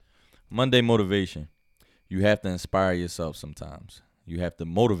Monday motivation. You have to inspire yourself sometimes. You have to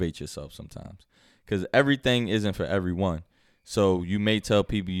motivate yourself sometimes. Because everything isn't for everyone. So you may tell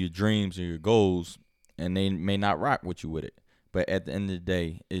people your dreams and your goals, and they may not rock with you with it. But at the end of the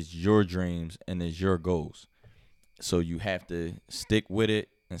day, it's your dreams and it's your goals. So you have to stick with it,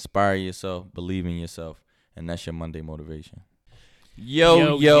 inspire yourself, believe in yourself, and that's your Monday motivation.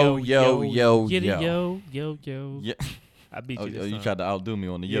 Yo. Yeah. I beat you this time. You tried to outdo me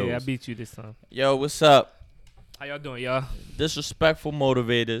on the yos. Yeah, I beat you this time. Yo, what's up? How y'all doing, y'all? Disrespectful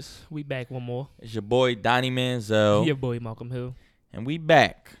Motivators. We back one more. It's your boy Donnie Manziel. Your boy Malcolm Hill. And we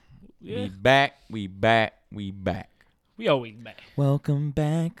back. Yeah. We back. We always back. Welcome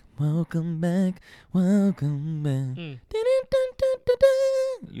back. Mm.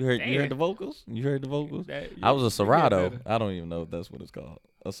 You heard the vocals? I was a Yeah, Serato. better. I don't even know if that's what it's called.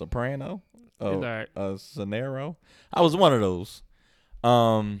 A soprano? It's all right. A sonero? I was one of those.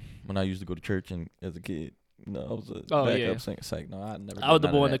 When I used to go to church and as a kid. No, I was a backup singer. Psych. No, I never. I was the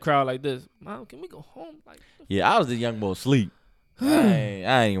did none boy of in the that. crowd like this. Mom, can we go home? Like, Yeah, I was the young boy asleep.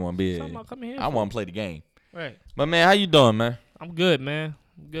 I ain't want to be something here. about coming here. I want to play the game. Right. But man, how you doing, man? I'm good, man.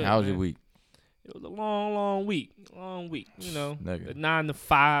 I'm good. How was man. your week? It was a long week. You know, Nigga. the 9 to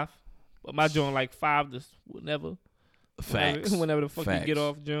 5. But my joint like 5 to whenever. Facts. Whenever the fuck Facts. you get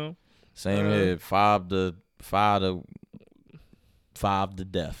off, John. Same here. 5 to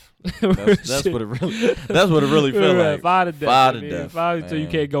death. That's what it really. That's what it really feel like. 5 to death. 5 to death. 5 till you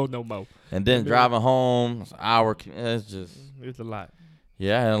man. can't go no more. And then driving home, it's an hour. It's just. It's a lot.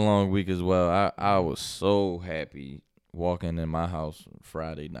 Yeah, I had a long week as well. I was so happy walking in my house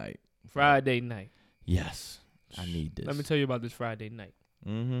Friday night. Friday night. Yes, I need this. Let me tell you about this Friday night.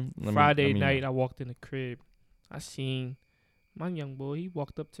 Mm-hmm. Friday night, I walked in the crib. I seen my young boy. He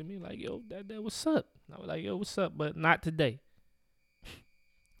walked up to me like, "Yo, Dad, what's up?" I was like, "Yo, what's up?" But not today.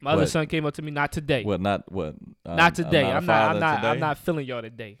 My other What? son came up to me. Not today. What? Not what? Not today. I'm I'm not. I'm not feeling y'all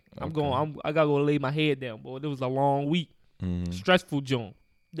today. I gotta go lay my head down, boy. It was a long week. Mm-hmm. Stressful, John.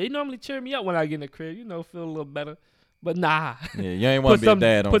 They normally cheer me up when I get in the crib. You know, feel a little better. But nah. Yeah, you ain't want to be a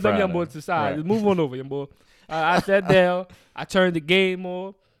dad on Put Friday. them young boys to the side. Right. Just move on over, young boy. I sat down. I turned the game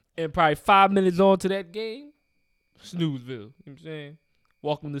on. And probably 5 minutes on to that game, Snoozeville. You know what I'm saying?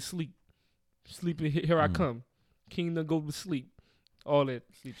 Welcome to sleep. Sleeping, here I come. Kingdom go to sleep. All that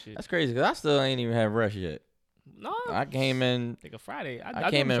sleep shit. That's crazy because I still ain't even have rest yet. No. I came in. Like a Friday.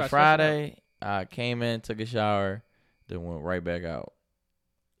 I came in Friday. I came in, took a shower, then went right back out,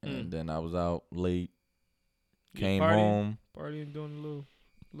 and then I was out late. Came home. Partying, doing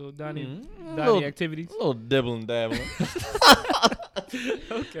a little Donnie little activities. A little dibble and dabble.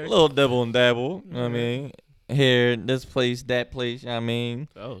 Okay. A little dibble and dabble. You know what I mean? Here, this place, that place. You know what I mean?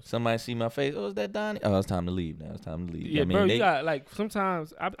 Oh. Somebody see my face. Oh, is that Donnie? Oh, it's time to leave now. It's time to leave. Yeah, I mean, bro, you got like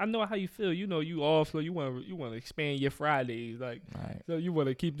sometimes I know how you feel. You know, you off, so you want to expand your Fridays, like right. so you want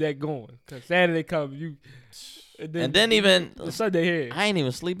to keep that going. Cause Saturday comes, and then even the Sunday here. I ain't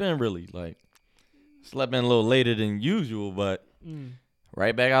even sleep in really. Like slept in a little later than usual, but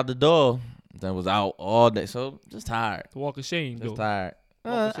right back out the door. Then was out all day, so just tired. The walk of shame, Just though. tired.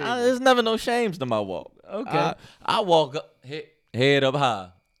 Walk of shame. There's never no shames to my walk. Okay. I walk up, head up high.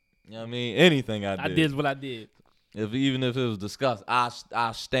 You know what I mean? Anything I did. I did what I did. Even if it was disgust, I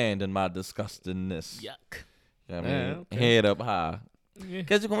stand in my disgustingness. Yuck. You know what I mean? Yeah, okay. Head up high. Yeah.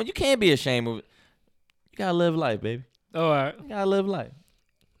 Because you can't be ashamed of it. You gotta live life, baby. All right. You gotta live life.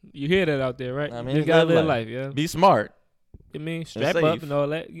 You hear that out there, right? I mean, you gotta live life, yeah. Be smart. You mean strap safe. up and all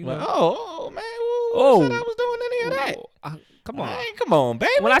that, you know. Like, oh man, who said I was doing any of that? Come on. Man, come on,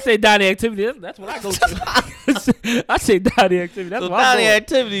 baby. When I say Donnie activity, that's what I go to. I say Donnie activity. That's So what I'm Donnie going.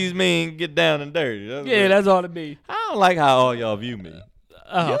 activities mean get down and dirty. Yeah, that's all it be. I don't like how all y'all view me. You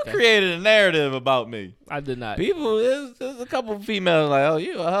Okay. created a narrative about me. I did not. People, there's a couple of females like, oh,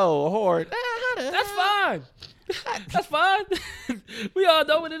 you a hoe, a whore. That's fine. That's fine. We all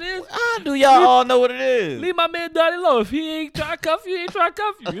know what it is. How do y'all all know what it is? Leave my man Donnie alone. If he ain't try to cuff you, he ain't try to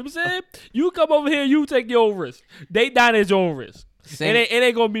cuff you. You know what I'm saying? You come over here, you take your own risk. Date Donnie at your own risk. It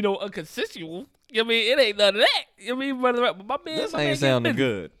ain't gonna be no unconsensual. You know what I mean? It ain't none of that. You know what I mean? But my man, This my man ain't get sounding busy.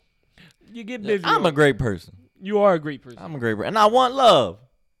 good. You get busy. I'm a great person. You are a great person. I'm a great person. And I want love.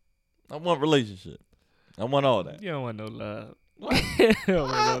 I want relationship. I want all that. You don't want no love. You don't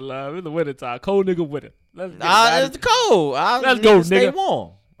want no love. It's the winter time. Cold nigga winter. Let's get It's cold. Let's need go, to stay nigga.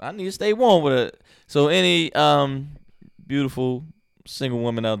 warm. I need to stay warm with it. So any beautiful single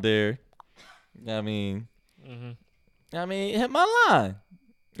woman out there, I mean, hit my line.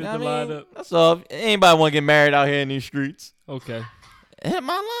 Hit the line up. That's all. If anybody want to get married out here in these streets, Okay. hit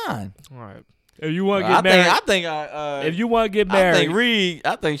my line. All right. If you want to get married, if you want to get married,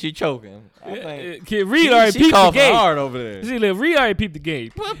 I think she choking. Kid Reed already peeped the game. Hard over there. See, look, Reed already peeped the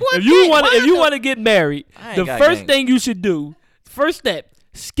game. If you want to get married, the first thing you should do, first step,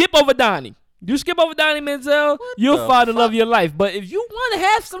 skip over Donnie. You skip over Donnie Menzel, you'll find the love of your life. But if you want to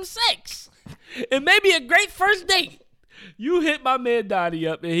have some sex, it may be a great first date. You hit my man Donnie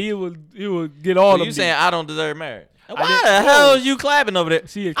up, and he will get all of you. You saying I don't deserve marriage? Why the hell is you clapping over there?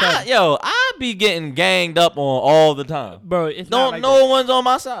 I be getting ganged up on all the time. Bro, it's no like one's on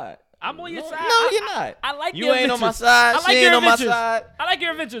my side. I'm on your side. No, you're not. I like you your ain't adventures. on my side. She ain't on my side. I like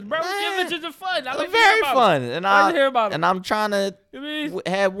your adventures, bro. Your adventures are fun. I like very fun. And I like to hear about them. And I'm trying to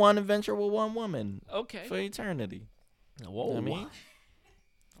have one adventure with one woman. Okay. For eternity. Whoa. I mean,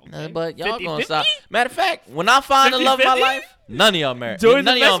 okay. but y'all 50, gonna 50? stop. Matter of fact, when I find the love of my life, none of y'all married. None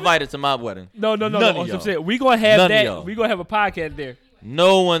of y'all invited to my wedding. No. None of I'm y'all. saying we gonna have that. We gonna have a podcast there.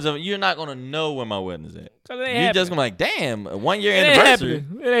 No one's. You're not gonna know where my wedding is at. You're just gonna be like, damn, 1 year anniversary.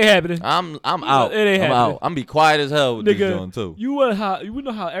 It ain't happening. I'm out. It ain't happening. out. I'm be quiet as hell with this joint too. You would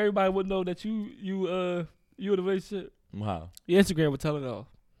know how everybody would know that you in a relationship. How? Your Instagram would tell it all.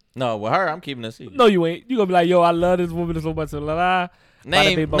 No, with her, I'm keeping it secret. No, you ain't. You gonna be like, yo, I love this woman so much. La.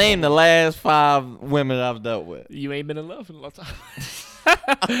 Name the last 5 women I've dealt with. You ain't been in love in a long time.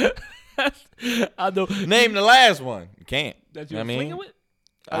 I know. Name the last one. You can't. That you were flinging with?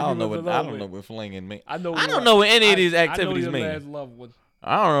 I don't know what flinging means. I don't know what any of these activities mean. Last love one.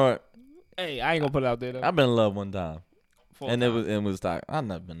 I don't know what. Hey, I ain't gonna put it out there though. I've been in love one time. It was like I've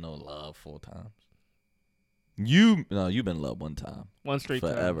never been no love 4 times. You've been in love one time. One straight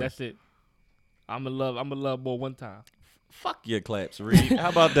time. That's it. I'm in love more one time. Fuck your claps, Reed. How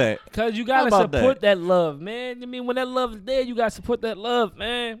about that? Cause you gotta support that love, man. I mean, when that love is there, you gotta support that love,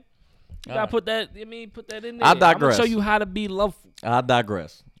 man. You gotta put that. Put that in there. I digress. I'm gonna show you how to be loveful. I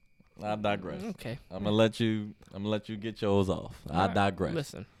digress. Okay. I'm gonna let you get yours off. I digress.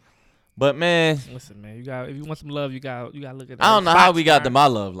 Listen. But man, you got. If you want some love, you got to look at that. I don't know how we got to my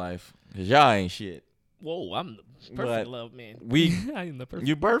love life, cause y'all ain't shit. Whoa, I'm the perfect love man. I am the perfect.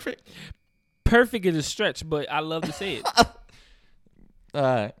 You perfect? Perfect is a stretch, but I love to say it. All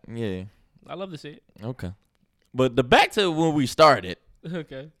right, yeah. I love to say it. Okay. But back to when we started.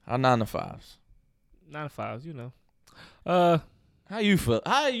 Okay. Our 9 to 5s. 9 to 5s, you know. How you feel?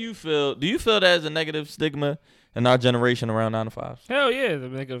 Do you feel there's a negative stigma in our generation around 9 to 5s? Hell yeah,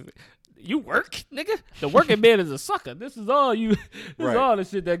 nigga. You work, nigga. The working man is a sucker. This is all you. This is all the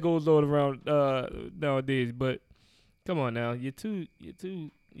shit that goes on around nowadays. But come on now, you're too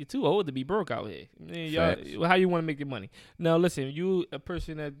old to be broke out here. I mean, y'all, how you want to make your money? Now listen, you a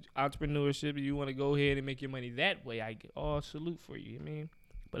person that entrepreneurship, you want to go ahead and make your money that way. I get all salute for you. I mean,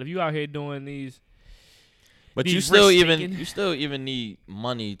 but if you out here doing these. But you still even need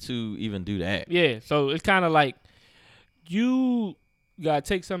money to even do that. Yeah, so it's kind of like you gotta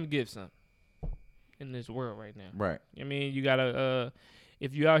take some, give some in this world right now. Right. I mean, you gotta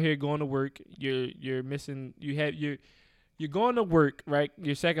if you out here going to work, you're missing. You're going to work, right?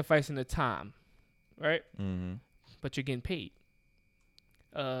 You're sacrificing the time, right? Mm-hmm. But you're getting paid.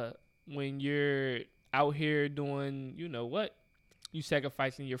 When you're out here doing, you know what? You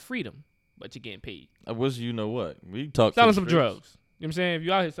sacrificing your freedom. But you're getting paid. What's you know what? We talk selling some drugs. You know what I'm saying? If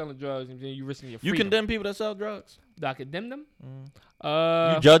you out here selling drugs, you risking your freedom. You condemn people that sell drugs? Do I condemn them?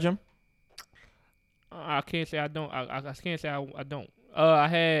 You judge them? I can't say I don't. I can't say I don't. I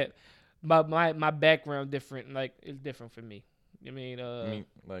had my background different. Like it's different for me. I mean,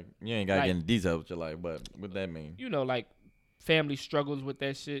 like you ain't gotta get into details with your life, but what that mean? You know, like family struggles with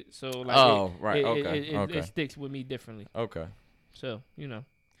that shit. So like, it sticks with me differently. Okay. So you know.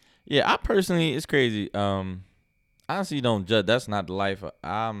 Yeah, I personally, it's crazy. Honestly, don't judge. That's not the life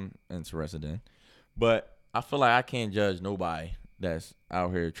I'm interested in. But I feel like I can't judge nobody that's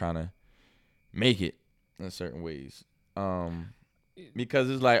out here trying to make it in certain ways. Because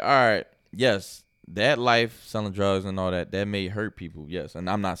it's like, all right, yes, that life selling drugs and all that may hurt people. Yes, and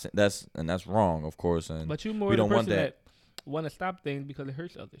I'm not saying that's wrong, of course. And but you more the person that want to stop things because it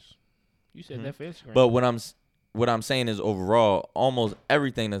hurts others. You said that for Instagram. But what I'm saying is overall, almost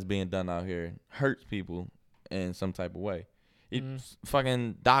everything that's being done out here hurts people in some type of way.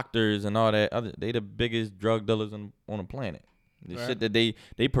 Fucking doctors and all that. They the biggest drug dealers on the planet. The shit that they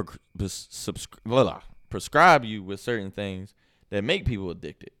prescribe you with certain things that make people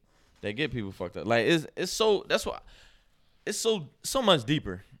addicted. That get people fucked up. Like it's so that's why it's so much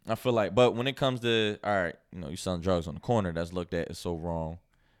deeper. I feel like. But when it comes to all right, you selling drugs on the corner, that's looked at as so wrong.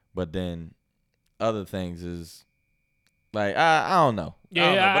 But then other things is like I don't know.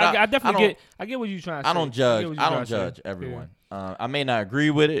 Yeah, I definitely get what you're trying to say. I don't judge everyone. I may not agree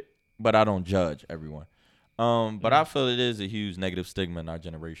with it, but I don't judge everyone. But I feel it is a huge negative stigma in our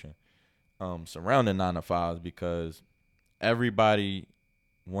generation surrounding 9 to 5s because everybody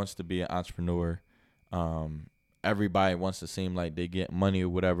wants to be an entrepreneur. Everybody wants to seem like they get money or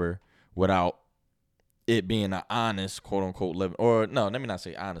whatever without it being an honest, quote unquote, living. Or no, let me not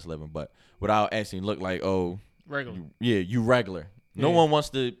say honest living, but without actually look like, oh, regular. You regular. No Yeah. one wants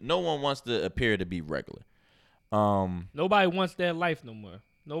to appear to be regular. Nobody wants that life no more.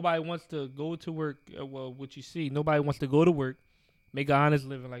 Nobody wants to go to work. Well, what you see, nobody wants to go to work, make an honest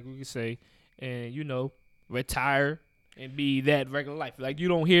living, like we could say, and retire and be that regular life. Like you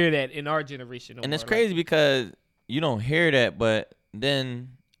don't hear that in our generation. No And more. it's crazy because you don't hear that, but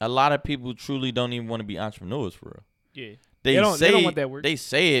then a lot of people truly don't even want to be entrepreneurs for real. Yeah. They don't want that work. They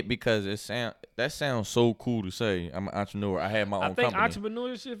say it because that sounds so cool to say. I'm an entrepreneur. I have my own company. I think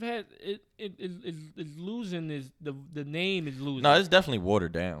entrepreneurship is losing the name is losing. No, it's definitely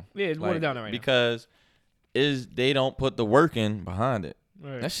watered down. Yeah, it's watered down right now. Because they don't put the work in behind it.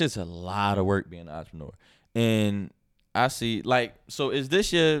 Right. That's just a lot of work being an entrepreneur. And I see so is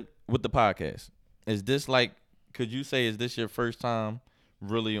this with the podcast? Is this could you say is this your first time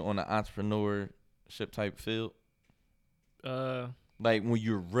really on an entrepreneurship type field? When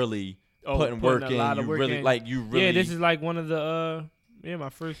you're really putting work in, Yeah, this is like one of the my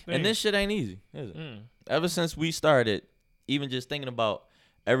first thing. And this shit ain't easy, is it? Ever since we started, even just thinking about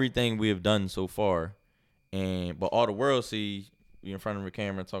everything we have done so far, but all the world sees you in front of a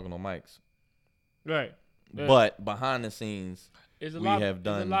camera talking on mics. Right. Yeah. But behind the scenes, There's a we lot, have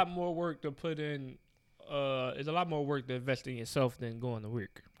done there's a lot more work to put in. It's a lot more work to invest in yourself than going to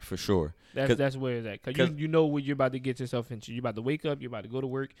work. For sure. That's where it's at. Because you know what you're about to get yourself into. You're about to wake up. You're about to go to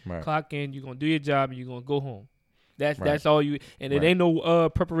work. Right. Clock in. You're gonna do your job and you're gonna go home. Right. That's all you. And it ain't no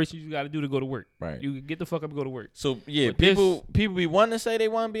preparation you got to do to go to work. Right. You get the fuck up and go to work. So yeah, But people be wanting to say they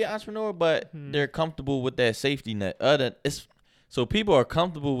want to be an entrepreneur, but they're comfortable with that safety net. So people are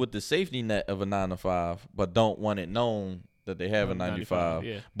comfortable with the safety net of a 9 to 5, but don't want it known that they have a 9 to 5.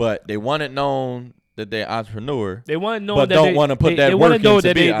 Yeah. But they want it known that they're an entrepreneur. They want to know but that don't want to put that they work want to know into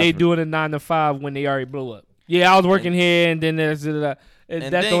that being they doing a 9 to 5 when they already blow up. Yeah, I was working here, and then that's the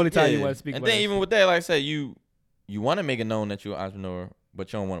only time you want to speak. And about then even with that, like I said, you want to make it known that you're an entrepreneur,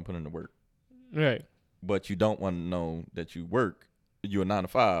 but you don't want to put in the work. Right. But you don't want to know that you work. You're a 9 to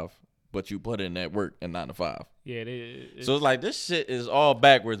 5, but you put in that work in 9 to 5. Yeah. So it's like this shit is all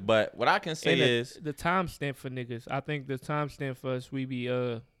backwards. But what I can say is the time stamp for niggas. I think the time stamp for us, we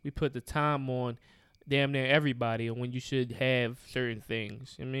put the time on damn near everybody, and when you should have certain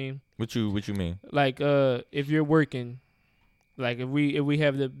things. I mean, what you mean? Like if you're working, like if we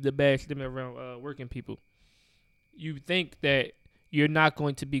have the bad stigma around working people, you think that you're not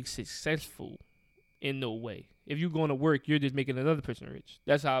going to be successful in no way. If you're going to work, you're just making another person rich.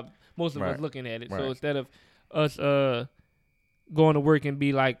 That's how most of us looking at it. Right. So instead of us going to work and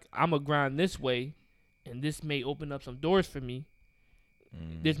be like, I'm gonna grind this way, and this may open up some doors for me.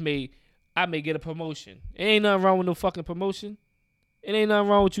 I may get a promotion. It ain't nothing wrong with no fucking promotion. It ain't nothing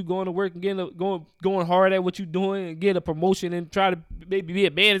wrong with you going to work and going hard at what you doing and get a promotion and try to maybe be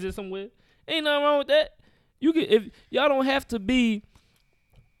a manager somewhere. Ain't nothing wrong with that. If y'all don't have to be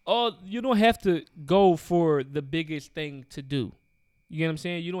you don't have to go for the biggest thing to do. You get what I'm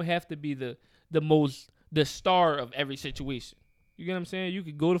saying? You don't have to be the star of every situation. You get what I'm saying? You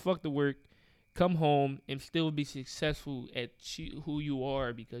could go the fuck to work, come home, and still be successful at who you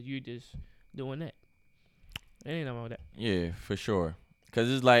are because you're just doing that. Ain't nothing wrong with that. Yeah, for sure. Because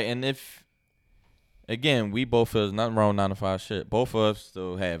it's like, and if, again, we both feel there's nothing wrong with 9 to 5 shit. Both of us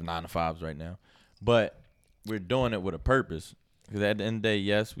still have 9 to 5s right now. But we're doing it with a purpose. Because at the end of the day,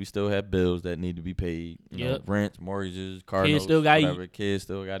 yes, we still have bills that need to be paid. You know, rent, mortgages, car notes, still gotta whatever. Kids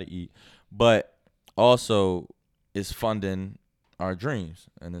still got to eat. But also, it's funding our dreams.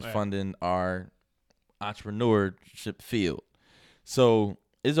 And it's funding our entrepreneurship field. So,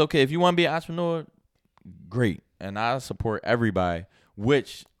 it's okay. If you want to be an entrepreneur, great. And I support everybody,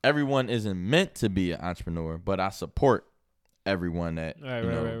 which everyone isn't meant to be an entrepreneur, but I support everyone that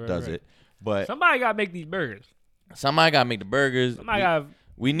does it. But somebody got to make these burgers. Somebody got to make the burgers.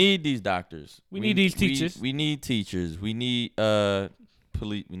 We need these doctors. We need these teachers. We need teachers. We need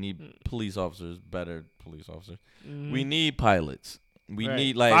police. We need police officers, better police officers. Mm-hmm. We need pilots. We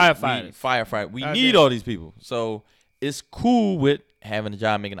need firefighters. We need all these people. So it's cool with having a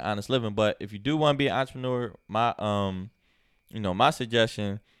job, making an honest living. But if you do want to be an entrepreneur, my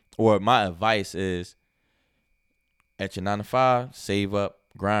suggestion or my advice is at your 9 to 5, save up,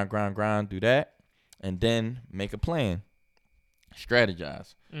 grind, do that. And then make a plan.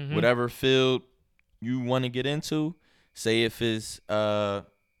 Strategize. Mm-hmm. Whatever field you want to get into, say if it's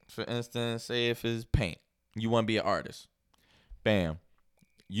For instance, say if it's paint, you want to be an artist. Bam.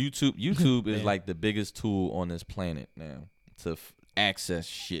 YouTube is like the biggest tool on this planet now to access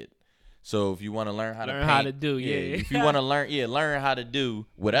shit. So if you want to learn how to paint, how to do, if you want to learn how to do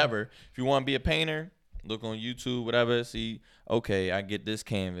whatever. If you want to be a painter, look on YouTube, whatever. See, okay, I get this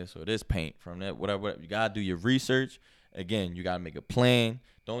canvas or this paint from that, whatever. You gotta do your research. Again, you gotta make a plan.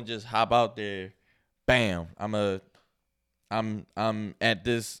 Don't just hop out there. Bam. I'm at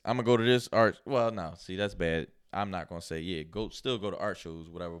this. I'm gonna go to this art. Well, no, see, that's bad. I'm not gonna say go to art shows,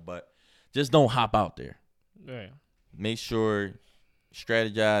 whatever. But just don't hop out there. Right. Make sure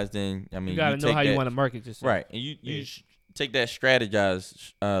strategize. Then you gotta know how you want to market yourself. Right, and you take that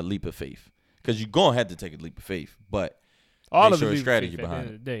strategized leap of faith, because you're gonna have to take a leap of faith. But all of sure the strategy behind behind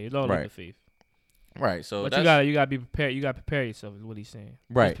it. At the end of the day, it's all leap of faith. Right, so but you gotta be prepared. You gotta prepare yourself. Is what he's saying.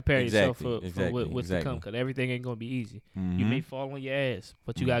 Right, just prepare yourself for what's to exactly. come. Because everything ain't gonna be easy. Mm-hmm. You may fall on your ass,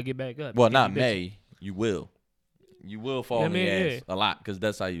 but you gotta get back up. Well, not may. You will. You will fall on your ass a lot, because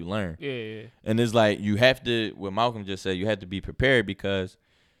that's how you learn. Yeah. And it's like you have to. What Malcolm just said, you have to be prepared, because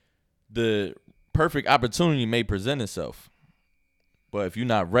the perfect opportunity may present itself, but if you're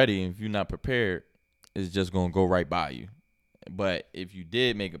not ready and if you're not prepared, it's just gonna go right by you. But if you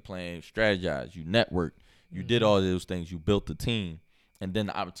did make a plan, strategize, you networked, you did all those things, you built the team, and then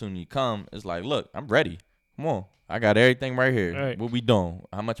the opportunity come, it's like, look, I'm ready. Come on, I got everything right here. Right. What we doing?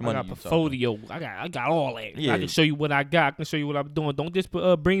 How much money? I got portfolio. I got all that. Yeah. I can show you what I got. I can show you what I'm doing. Don't just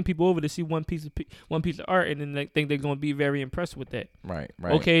bring people over to see one piece of art and then they think they're gonna be very impressed with that. Right.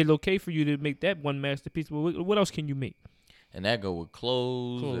 Okay, it's okay for you to make that one masterpiece, but what else can you make? And that go with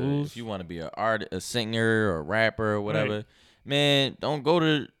clothes. If you want to be an artist, a singer, or a rapper, or whatever, right. Man, don't go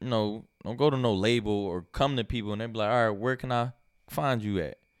to no label or come to people and they be like, all right, where can I find you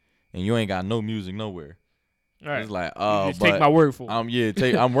at? And you ain't got no music nowhere. Right. It's like, just take my word for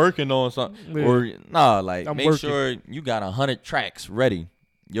it. I'm working on something. Yeah. Or like I'm make working. sure you got 100 tracks ready.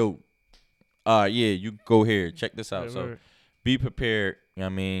 Yo, you go here, check this out. Right, So right. be prepared, you know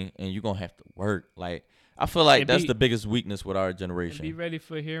what I mean? And you're gonna have to work. Like, I feel like that's the biggest weakness with our generation. Be ready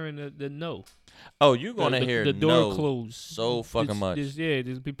for hearing the no. Oh, you're gonna hear the door no closed so fucking much. Just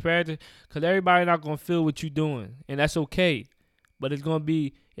be prepared to, because everybody not gonna feel what you're doing, and that's okay. But it's gonna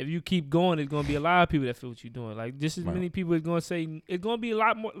be, if you keep going, it's gonna be a lot of people that feel what you're doing. Like, just as many people is gonna say, it's gonna be a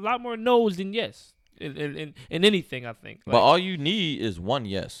lot more no's than yes in anything, I think. Like, but all you need is one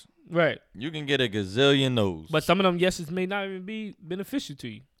yes. Right. You can get a gazillion no's. But some of them yeses may not even be beneficial to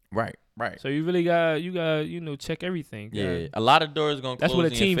you. Right. So you really got check everything. Yeah, a lot of doors gonna close that's what a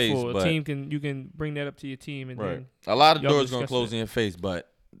in team your face. for. But a team you can bring that up to your team, and then a lot of y'all doors gonna discuss close that. in your face,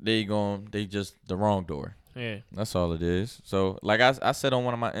 but they just the wrong door. Yeah. That's all it is. So like I said on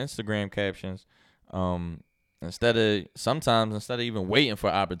one of my Instagram captions, instead of even waiting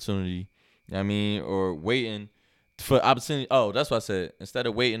for opportunity, you know what I mean, or waiting for opportunity. Oh, that's what I said. Instead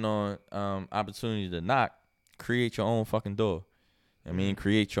of waiting on opportunity to knock, create your own fucking door. I mean,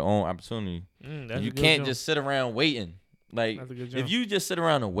 create your own opportunity. You can't just sit around waiting. Like, if you just sit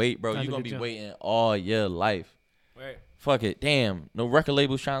around and wait, bro, you're going to be waiting all your life. Right. Fuck it. Damn. No record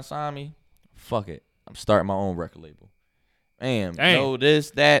label trying to sign me? Fuck it. I'm starting my own record label. Damn. No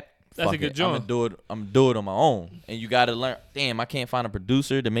this, that. That's fuck a good it. job. I'm going to do it on my own. And you got to learn. Damn, I can't find a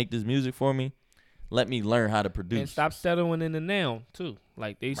producer to make this music for me. Let me learn how to produce. And stop settling in the now, too.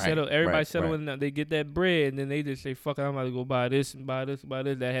 Like, they settle, everybody settle in the now. They get that bread, and then they just say, fuck it, I'm about to go buy this and buy this and buy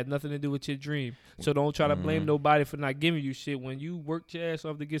this. That had nothing to do with your dream. So don't try to blame nobody for not giving you shit when you worked your ass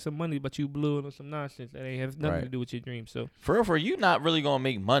off to get some money, but you blew it on some nonsense that ain't have nothing to do with your dream. So for real, you not really going to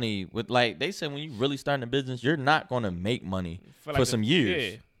make money with, like, they said when you really starting a business, you're not going to make money for some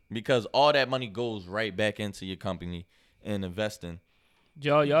years. Yeah. Because all that money goes right back into your company and investing.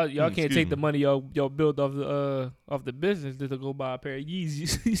 Y'all can't take the money y'all build off the business to go buy a pair of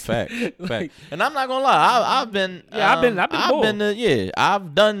Yeezys. Fact. And I'm not gonna lie, I've been I've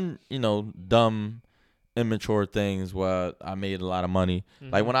done dumb, immature things where I made a lot of money.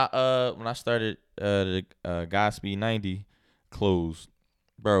 Mm-hmm. Like when I started the Godspeed 90 clothes,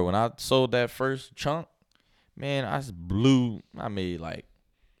 bro. When I sold that first chunk, man, I made like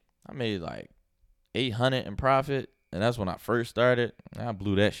 800 in profit. And that's when I first started. I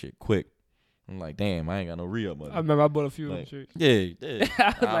blew that shit quick. I'm like, damn, I ain't got no re-up money. I remember I bought a few of them shirts. Yeah. I was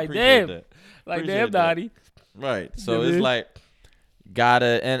like, appreciate damn. that. Like, Appreciate damn, that. Dottie. Right. So it's like,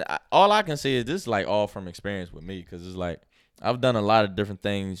 all I can say is this is like all from experience with me. Because it's like, I've done a lot of different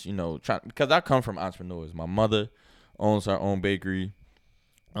things, because I come from entrepreneurs. My mother owns her own bakery.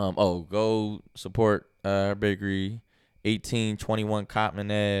 Go support her bakery, 1821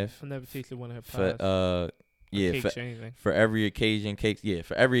 Cotman Ave. I never tasted one of her pies. Yeah, cakes or anything. for every occasion, cakes. Yeah,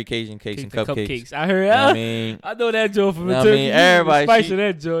 for every occasion, cakes and cupcakes. I heard. You know what I mean, I know that joke from the I turkey. mean, everybody. Spicing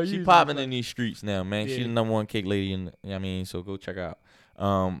that joke. She popping in these streets now, man. Yeah. She's the number one cake lady, you know what I mean. So go check her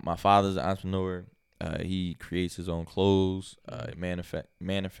out. My father's an entrepreneur. He creates his own clothes.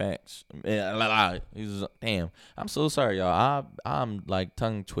 Manufactures. Damn. I'm so sorry, y'all. I'm like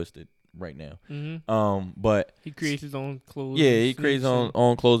tongue twisted right now. Mm-hmm. But he creates his own clothes. yeah, he creates his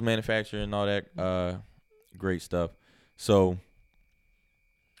own clothes manufacturer and all that great stuff. So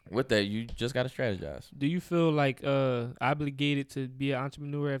with that, you just gotta strategize. Do you feel like obligated to be an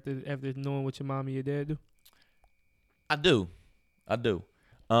entrepreneur after knowing what your mom and your dad do? I do.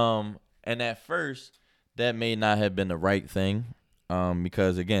 And at first, that may not have been the right thing,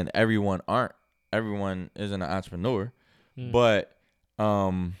 because again, everyone isn't an entrepreneur. But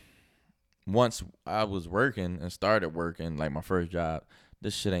once I was working and started working, like my first job,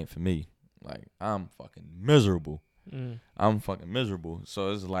 this shit ain't for me. Like I'm fucking miserable.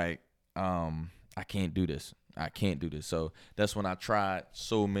 So it's like, I can't do this. So that's when I tried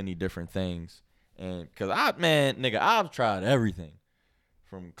so many different things, and I've tried everything.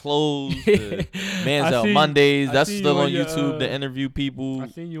 From clothes to Manziel Mondays. That's still on YouTube to interview people. I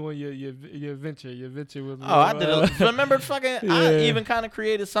seen you on your venture. Your venture was. Oh, I did. Remember, I even kind of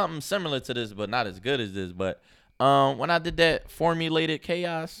created something similar to this, but not as good as this. But when I did that formulated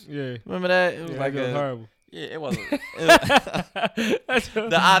chaos, remember that? It was horrible. Yeah, it wasn't.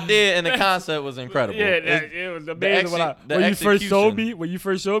 The idea and the concept was incredible. Yeah, it was amazing. When you first showed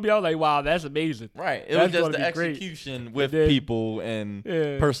me, I was like, "Wow, that's amazing." Right. It was just the execution with people and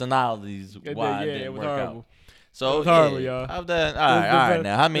personalities. Why it didn't work out. So it was horrible, y'all. I've done. All right.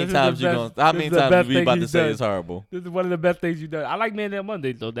 Now, how many times we about to say it's horrible? This is one of the best things you've done. I like Man That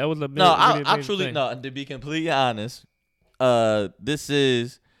Monday though. That was a I truly no. To be completely honest, this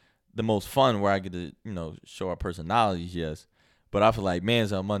is the most fun where I get to, show our personalities, yes. But I feel like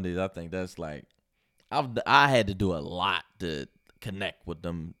Manziel Mondays, I think that's like, I had to do a lot to connect with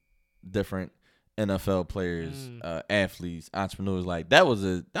them different NFL players, athletes, entrepreneurs. Like that was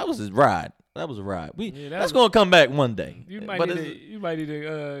a ride. That was a ride. That's gonna come back one day. You might need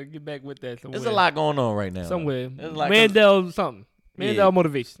to get back with that somewhere. There's a lot going on right now. Somewhere. Mandel something. Manziel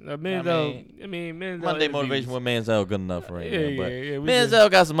motivation. Manziel. Monday motivation with Manziel good enough right now. But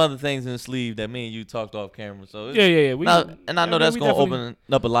Manziel got some other things in the sleeve that me and you talked off camera. So I know that's gonna open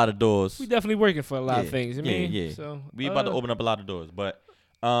up a lot of doors. We definitely working for a lot of things. So we about to open up a lot of doors. But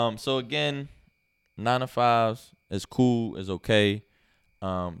so again, 9 to 5s is cool, is okay.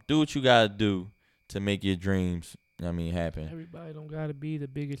 Do what you gotta do to make your dreams happen. Everybody don't gotta be the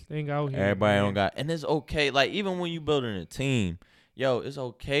biggest thing out here. Everybody don't got, and it's okay. Like even when you building a team, it's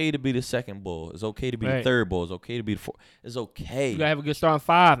okay to be the second bull. It's okay to be the third bull. It's okay to be the fourth. It's okay. You gotta have a good starting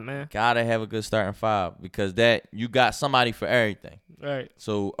 5, man. Gotta have a good starting 5 because that you got somebody for everything. Right.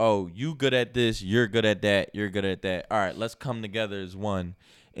 So you good at this, you're good at that, you're good at that. All right, let's come together as one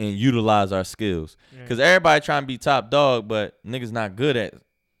and utilize our skills. Because everybody trying to be top dog, but niggas not good at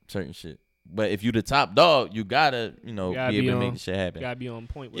certain shit. But if you the top dog, you gotta, be able to make the shit happen. Gotta be on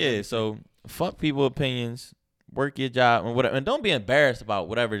point with everything. So fuck people opinions, work your job and whatever, and don't be embarrassed about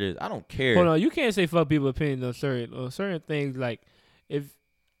whatever it is. I don't care. Hold on, you can't say fuck people opinions on certain things. Like if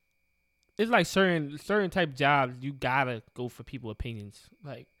it's like certain type jobs, you gotta go for people opinions.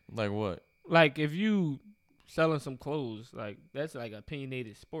 Like what? Like if you selling some clothes, like that's like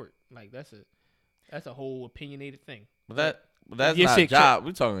opinionated sport. Like that's a whole opinionated thing. But that's not job.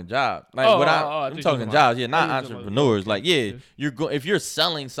 We're talking job. Like I'm talking jobs. Yeah, not entrepreneurs. Like if you're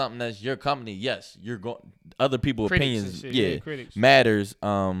selling something that's your company, yes, you're going. Other people's opinions, matters.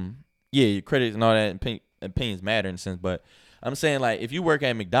 Your critics and all that opinions matter in a sense. But I'm saying like if you work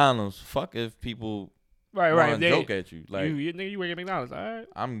at McDonald's, fuck if people joke at you. Like you work at McDonald's, all right.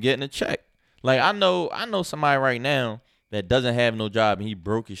 I'm getting a check. Like I know somebody right now that doesn't have no job and he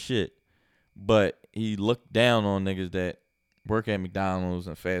broke his shit, but he looked down on niggas that work at McDonald's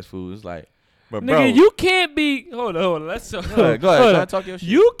and fast food. It's like, but bro, nigga, you can't be. Hold on. Let's go ahead. Talk your shit.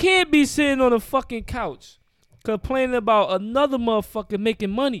 You can't be sitting on a fucking couch complaining about another motherfucker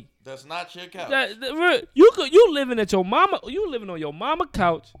making money. That's not your couch. You living at your mama. You living on your mama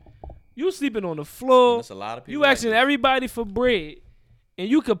couch. You sleeping on the floor. That's a lot of people. You asking everybody for bread, and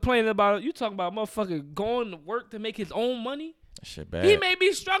you complaining about it. You talking about motherfucker going to work to make his own money. That shit bad. He may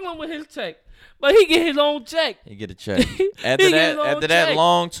be struggling with his check, but he get his own check. He get a check. After that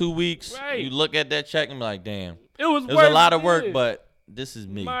long 2 weeks, you look at that check and be like, damn. It was a lot of work, but this is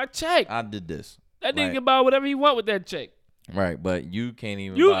me. My check. I did this. That nigga can buy whatever he want with that check. Right, but you can't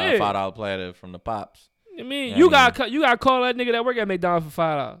even buy a $5 platter from the Pops. You got to call that nigga that work at McDonald's for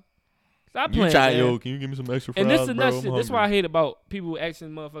 $5. Stop You playing, try, man. yo, can you give me some extra fries, And this is bro? nuts I'm shit. This is hungry. why I hate about people asking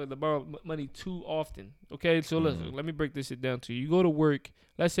motherfuckers to borrow money too often. Okay, so listen, let me break this shit down to you. You go to work.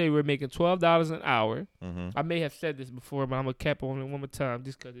 Let's say we're making $12 an hour. I may have said this before, but I'm gonna cap on it one more time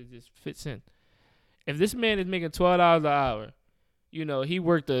just because it just fits in. If this man is making $12 an hour, you know he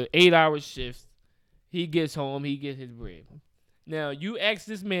worked a 8-hour shift. He gets home, he gets his bread. Now you ask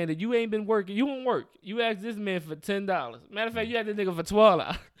this man that you ain't been working, you won't work. You ask this man for $10. Matter of fact, you had this nigga for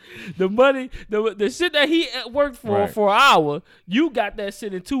 $12. The money, the shit that he worked for Right. for an hour, you got that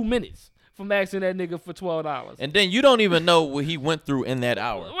shit in 2 minutes from asking that nigga for $12. And then you don't even know what he went through in that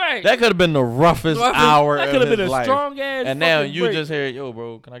hour. Right. That could have been the roughest hour That of could have his been a life. strong ass. And now fucking you break. just hear, yo,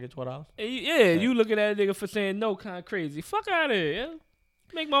 bro, can I get $12? And you looking at a nigga for saying no, kind of crazy. Fuck out of here. Yeah?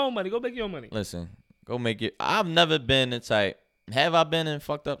 Make my own money. Go make your own money. Listen, go make it. I've never been the type. Have I been in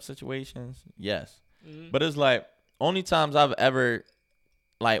fucked up situations? Yes. Mhm. But it's like, only times I've ever,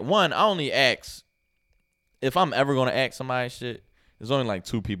 like, one, I only ask, if I'm ever going to ask somebody shit, there's only like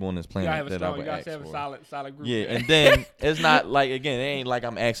 2 people on this You planet gotta have a that I strong. You would gotta ask have a for. solid group. Yeah, and then it's not like, again, it ain't like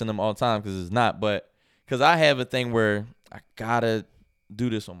I'm asking them all the time because it's not, but because I have a thing where I gotta do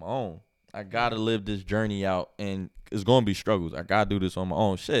this on my own. I gotta live this journey out, and it's gonna be struggles. I gotta do this on my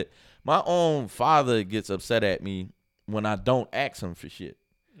own. Shit, my own father gets upset at me when I don't ask him for shit.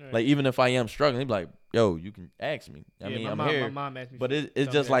 Right. Like, even if I am struggling, he'd be like, yo, you can ask me. I mean, I'm here. My mom asked me, But for it's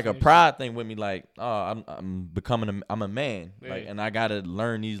something just like a else, pride thing with me. Like, oh, I'm becoming I'm a man. Yeah. Like, and I gotta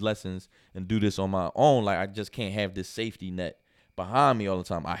learn these lessons and do this on my own. Like, I just can't have this safety net behind me all the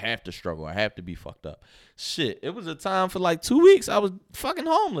time. I have to struggle. I have to be fucked up. Shit, it was a time for like 2 weeks I was fucking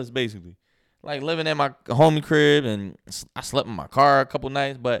homeless, basically. Like, living at my homie crib, and I slept in my car a couple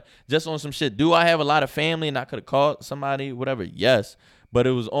nights, but just on some shit. Do I have a lot of family and I could have called somebody, whatever? Yes. But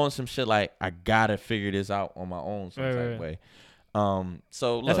it was on some shit like, I gotta figure this out on my own some type of way.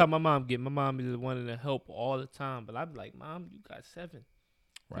 So look, That's how my mom get. My mom is wanting to help all the time, but I'm like, Mom, you got 7.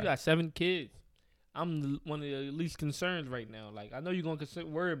 Right. You got 7 kids. I'm one of the least concerns right now. Like, I know you're gonna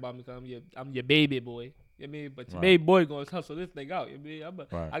worry about me because I'm your baby boy. You know what I mean? But your Right. baby boy gonna hustle this thing out. You know what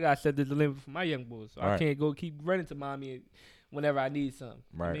I mean? Right. I gotta set this limit for my young boys, so I Right. can't go keep running to mommy whenever I need something.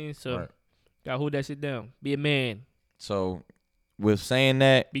 You know what I Right. mean? So Right. gotta hold that shit down. Be a man. So with saying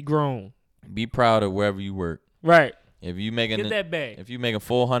that, Be grown. be proud of wherever you work. Right. If you making Get that bag. if you making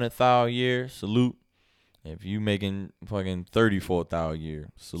 $400,000 a year, salute. If you making fucking $34,000 a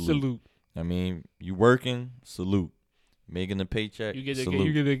year, salute. I mean, you working, salute. Making the paycheck, You get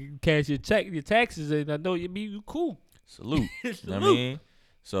salute. to cash your taxes, and I know you cool. Salute. Salute. I mean,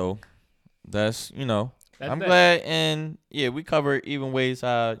 so that's, That's I'm that. glad. And yeah, we cover even ways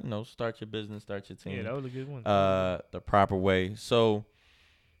how, start your business, start your team. Yeah, that was a good one. The proper way. So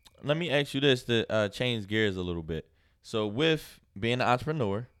let me ask you this to change gears a little bit. So with being an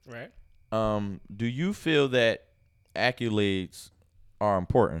entrepreneur, Right. do you feel that accolades are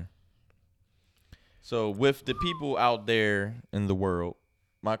important? So with the people out there in the world,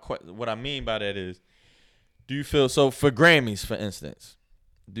 what I mean by that is, do you feel, so for Grammys, for instance,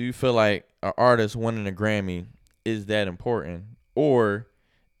 do you feel like an artist winning a Grammy is that important? Or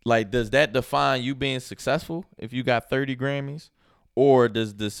like, does that define you being successful if you got 30 Grammys? Or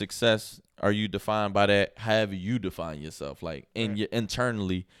does the success, are you defined by that however you define yourself? Like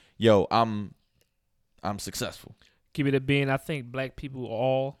internally, yo, I'm successful. Keep it a being. I think black people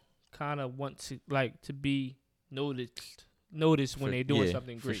all kind of want to be noticed when they're doing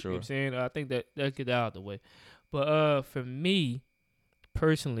something for great. sure. You know what I'm saying? I think that get that out of the way. But for me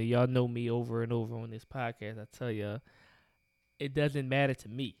personally, y'all know me over and over on this podcast. I tell y'all, it doesn't matter to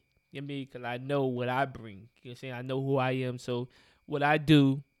me. You know what I mean? Because I know what I bring. You know what I'm saying? I know who I am. So what I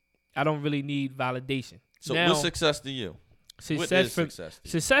do, I don't really need validation. So now, what's success to you? What is success to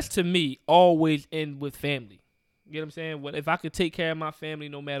you? Success to me always end with family. You know what I'm saying? If I could take care of my family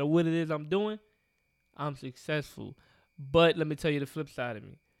no matter what it is I'm doing, I'm successful. But let me tell you the flip side of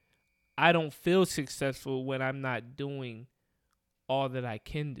me. I don't feel successful when I'm not doing all that I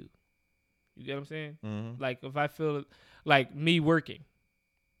can do. You get what I'm saying? Mm-hmm. Like, if I feel like me working,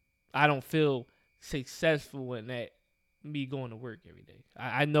 I don't feel successful in that, me going to work every day.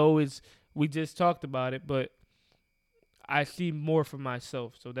 I know we just talked about it, but I see more for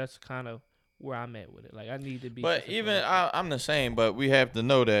myself. So that's kind of where I'm at with it. Like, I need to be. But successful even in that. I'm the same, but we have to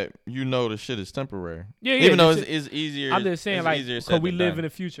know that the shit is temporary. Yeah. Even though this it's easier. I'm just saying, it's like, easier because said we than live done. in the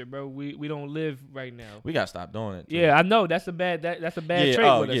future, bro. We don't live right now. We gotta stop doing it. too. Yeah, I know that's a bad that's a bad yeah, trait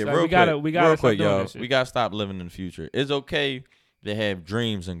oh, with us. yeah, Like, real we gotta quick, we gotta real stop quick, doing y'all. that shit. We gotta stop living in the future. It's okay to have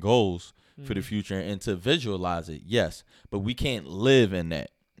dreams and goals for the future and to visualize it, yes, but we can't live in that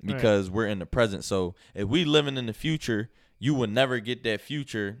because we're in the present. So if we living in the future, you will never get that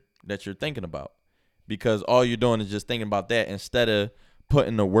future that you're thinking about, because all you're doing is just thinking about that instead of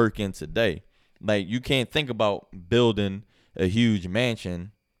putting the work in today. Like, you can't think about building a huge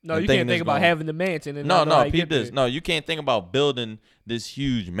mansion. No, you can't think about having the mansion. And Peep this. No, you can't think about building this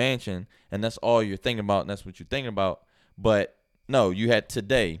huge mansion, and that's all you're thinking about, and that's what you're thinking about. But no, you have to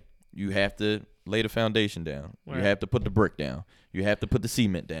lay the foundation down. Right. You have to put the brick down. You have to put the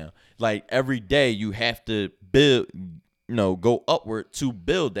cement down. Like, every day you have to build, go upward to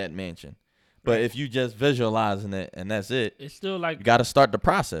build that mansion. But if you just visualizing it and that's it, it's still like you got to start the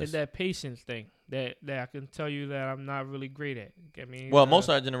process. It's that patience thing that I can tell you that I'm not really great at. I mean, most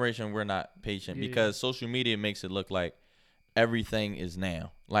of our generation, we're not patient because social media makes it look like everything is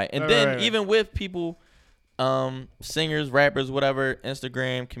now. Like, and then even with people, singers, rappers, whatever,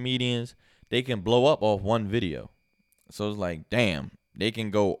 Instagram, comedians, they can blow up off one video. So it's like, damn, they can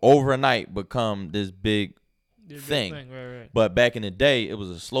go overnight become this big thing. Right. But back in the day, it was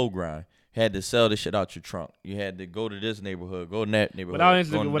a slow grind. You had to sell this shit out your trunk. You had to go to this neighborhood, go to that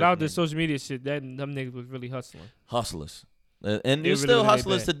neighborhood. Without the social media shit, them niggas was really hustling. Hustlers. And you're still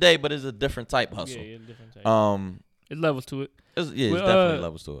hustlers today, but it's a different type hustle. Yeah, different type. It's levels to it. It's definitely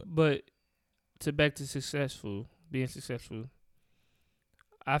levels to it. But back to being successful,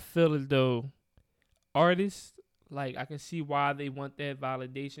 I feel as though artists, like, I can see why they want that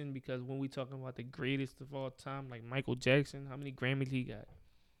validation, because when we talking about the greatest of all time, like Michael Jackson, how many Grammys he got?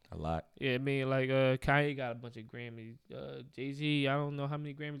 A lot. Yeah, I mean, like, Kanye got a bunch of Grammys. Jay-Z, I don't know how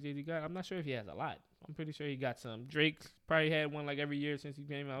many Grammys Jay-Z got. I'm not sure if he has a lot. I'm pretty sure he got some. Drake probably had one, like, every year since he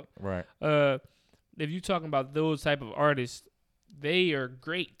came out. Right. If you're talking about those type of artists, they are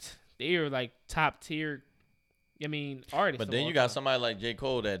great. They are, like, top tier, artists. But then you got somebody like J.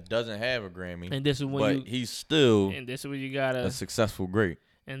 Cole that doesn't have a Grammy. And this is when he's still and this is when you got a successful great.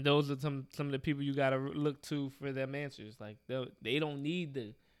 And those are some of the people you got to look to for them answers. Like, they don't need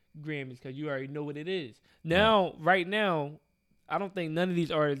the Grammys because you already know what it is. Now, right now, I don't think none of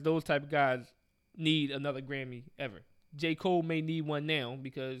these artists, those type of guys, need another Grammy ever. J. Cole may need one now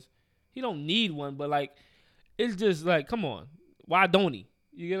because he don't need one, but, like, it's just like, come on, why don't he?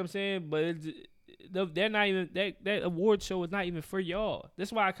 You get what I'm saying? But they're not even that award show is not even for y'all.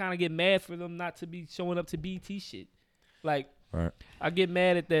 That's why I kind of get mad for them not to be showing up to BT shit. Like, right. I get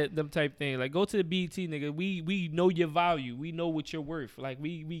mad at them type thing. Like, go to the BT, nigga. We know your value. We know what you're worth. Like,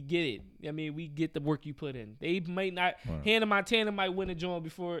 we get it. I mean, we get the work you put in. They might not. Right. Hannah Montana might win a joint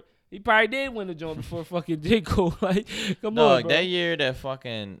before. He probably did win a joint before fucking J. Cole. Like, come on, bro. That year that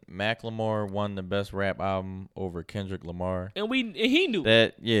fucking Macklemore won the best rap album over Kendrick Lamar. And he knew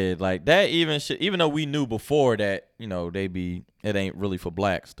that. Yeah, like that even though we knew before that, it ain't really for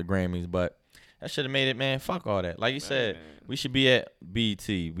blacks, the Grammys, but that should have made it, man. Fuck all that. Like you said, we should be at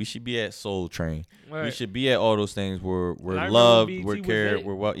BT. We should be at Soul Train. Right. We should be at all those things where we're loved, we're cared,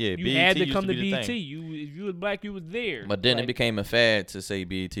 we're well. Yeah, you BET had to used come to be BT. If you was black, you was there. But then it became a fad to say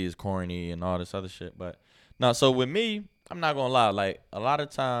BET is corny and all this other shit. But no, so with me, I'm not gonna lie. Like, a lot of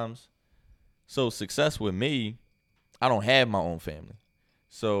times, so success with me, I don't have my own family,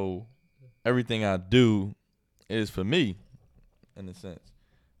 so everything I do is for me, in a sense.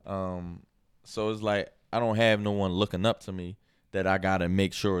 So it's like I don't have no one looking up to me that I gotta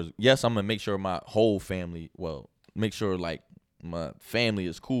make sure. Yes, I'm gonna make sure my whole family. Well, make sure like my family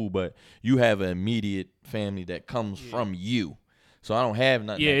is cool, but you have an immediate family that comes from you. So I don't have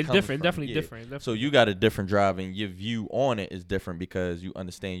nothing. Yeah, it's different. Definitely different. Definitely. So you got a different drive, and your view on it is different because you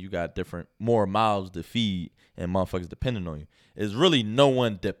understand you got more mouths to feed, and motherfuckers depending on you. It's really no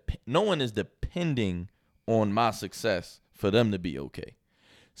one is depending on my success for them to be okay.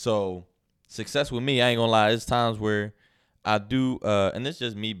 So success with me, I ain't gonna lie, there's times where I do, and it's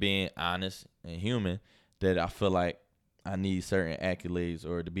just me being honest and human, that I feel like I need certain accolades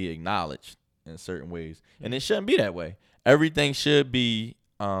or to be acknowledged in certain ways. And it shouldn't be that way. Everything should be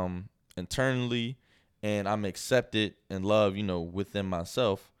internally, and I'm accepted and loved, within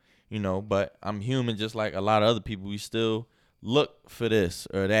myself, but I'm human just like a lot of other people. We still look for this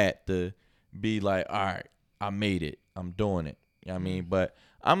or that to be like, all right, I made it. I'm doing it. You know what I mean? But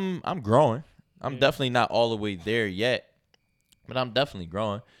I'm growing. I'm definitely not all the way there yet, but I'm definitely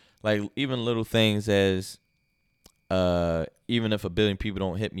growing. Like, even little things as even if 1 billion people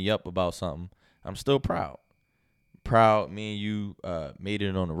don't hit me up about something, I'm still proud. Me and you made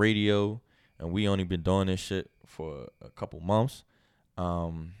it on the radio, and we only been doing this shit for a couple months.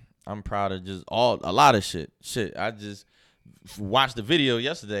 I'm proud of just a lot of shit. I just watched the video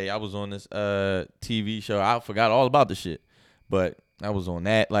yesterday. I was on this TV show. I forgot all about the shit, but I was on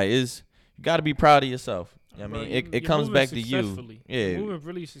that. Like, you got to be proud of yourself. I mean, it comes back to you. Yeah, you're moving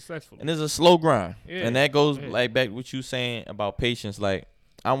really successfully. And it's a slow grind. And that goes like back to what you saying about patience. Like,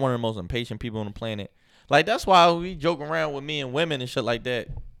 I'm one of the most impatient people on the planet. Like, that's why we joke around with me and women and shit like that.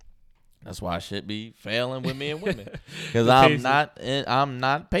 That's why I should be failing with me and women. Because I'm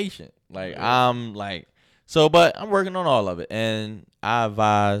not patient. Like, I'm like, so, but I'm working on all of it. And I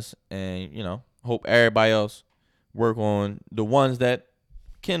advise and, you know, hope everybody else work on the ones that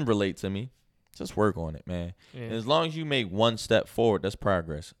can relate to me. Just work on it, man. Yeah. And as long as you make one step forward, that's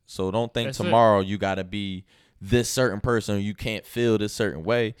progress. So don't think tomorrow you got to be this certain person or you can't feel this certain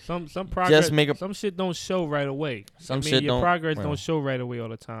way. Some progress, some shit don't show right away. Your progress don't show right away all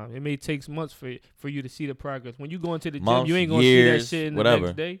the time. It may take months for you to see the progress. When you go into the gym, you ain't going to see that shit in the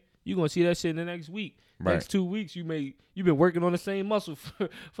next day. You're going to see that shit in the next week. Right. Next 2 weeks, you've been working on the same muscle for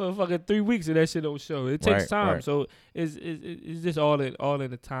fucking 3 weeks and that shit don't show. It takes time. Right. So it's just all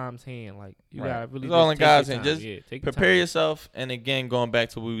in the time's hand. Like, you got to really it's all in God's hand. Just prepare yourself. And again, going back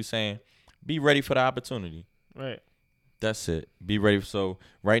to what we were saying, be ready for the opportunity. Right. That's it. Be ready. So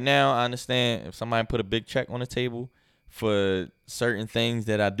right now, I understand if somebody put a big check on the table for certain things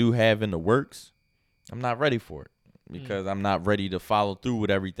that I do have in the works, I'm not ready for it because I'm not ready to follow through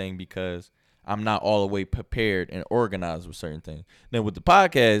with everything because I'm not all the way prepared and organized with certain things. Then with the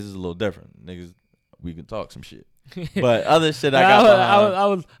podcast, it's a little different. Niggas, we can talk some shit. But other shit I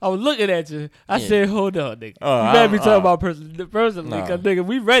was looking at you. I said, hold on, nigga. You better be talking about personally, because nigga,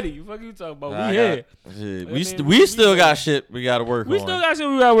 we ready. Fuck you talking about? We here. We still got shit we gotta work on. We still got shit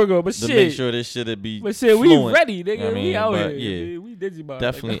we gotta work on, but to make sure this shit be. But shit, fluent. we ready, nigga. I mean, we out here. Yeah, we Digimon.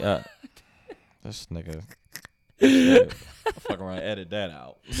 Definitely. This nigga. Fuck around, edit that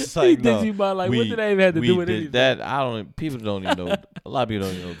out. It's like, Digimon, like, what did I even have to do with anything? That people don't even know. A lot of people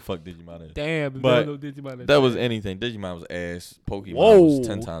don't even know what the fuck Digimon is. Damn, but know Digimon is that was anything. Digimon was ass. Pokemon was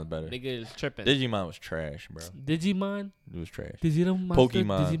 10 times better. Nigga is tripping. Digimon was trash, bro. Digimon? It was trash.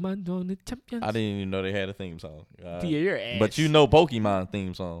 Pokemon on the champions. I didn't even know they had a theme song. Yeah, you're ass. But you know Pokemon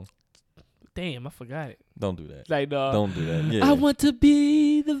theme song. Damn, I forgot it. Don't do that. Like, don't do that. Yeah. I want to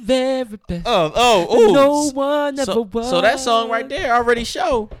be the very best. Oh. No one ever was. So that song right there already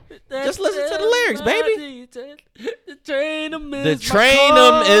show. Just listen to the lyrics, baby. The train 'em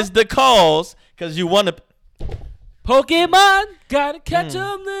is the cause, because you want to. Pokemon, gotta catch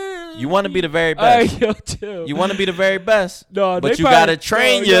 'em. You want to be the very best. Yo, chill. You want to be the very best. No, but you gotta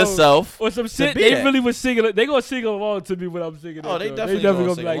train yourself. Or some shit. They really was singing. They gonna sing along to me when I'm singing. Oh, they definitely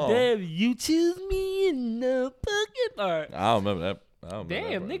gonna be like, damn, you choose me in the Pokemon. All right. I don't remember that.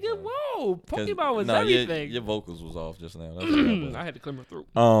 Damn, nigga, whoa! Pokemon was everything. Your vocals was off just now. I had to clear my throat.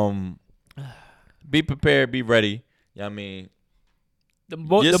 Be prepared. Be ready. I mean. The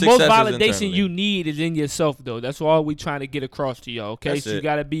most validation you need is in yourself, though. That's all we trying to get across to y'all, okay? So you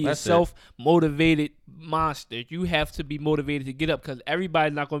got to be a self-motivated monster. You have to be motivated to get up because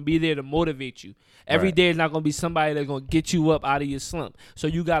everybody's not going to be there to motivate you. Every day is not going to be somebody that's going to get you up out of your slump. So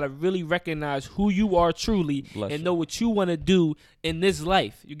you got to really recognize who you are truly and know what you want to do in this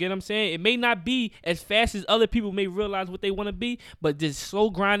life. You get what I'm saying? It may not be as fast as other people may realize what they want to be, but just slow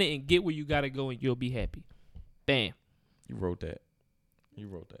grind it and get where you got to go and you'll be happy. Bam. You wrote that. You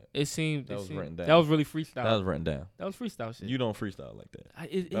wrote that. It seemed that was written down. That was really freestyle. That was written down. That was freestyle shit. You don't freestyle like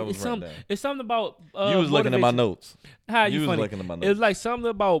that. That was written down. It's something about you was looking at my notes. How you was looking at my notes. It was like something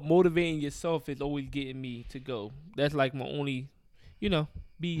about motivating yourself is always getting me to go. That's like my only,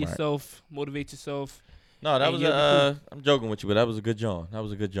 be yourself, motivate yourself. No, that was I'm joking with you, but that was a good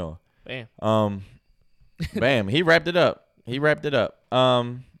John. Bam. Bam. He wrapped it up.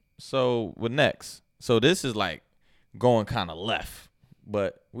 So what next? So this is like going kind of left.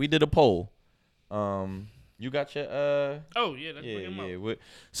 But we did a poll. You got your Oh yeah, let's bring them out.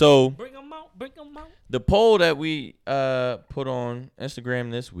 So bring them out. The poll that we put on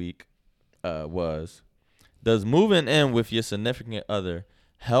Instagram this week was: does moving in with your significant other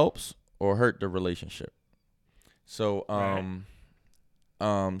helps or hurt the relationship? So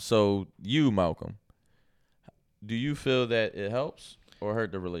so you, Malcolm, do you feel that it helps or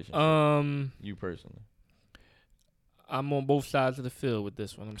hurt the relationship? You personally. I'm on both sides of the field with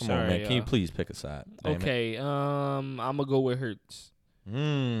this one. I'm sorry. Come on, man. Can you please pick a side? Okay. I'm gonna go with hurts.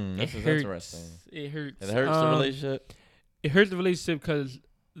 That's interesting. It hurts. It hurts the relationship. It hurts the relationship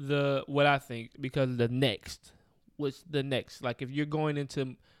because the next. What's the next? Like if you're going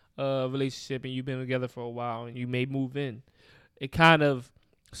into a relationship and you've been together for a while and you may move in, it kind of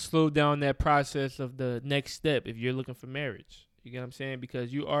slowed down that process of the next step. If you're looking for marriage, you get what I'm saying?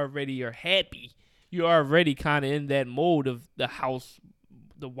 Because you already are happy. You're already kind of in that mode of the house,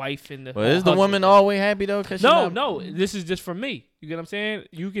 the wife and the. But is the woman always happy though? Cause No. This is just for me. You get what I'm saying?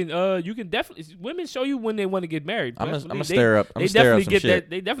 You can definitely. Women show you when they want to get married. I'm gonna stir up. I'm They stir up definitely some get shit. that.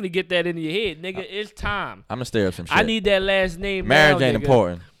 They definitely get that in your head, nigga. It's time. I'm gonna stir up some shit. I need that last name. Marriage now, ain't nigga.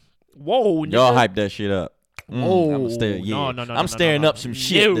 important. Whoa, nigga. Y'all hype that shit up. Whoa, I'm stirring. Yeah. no. I'm stirring up some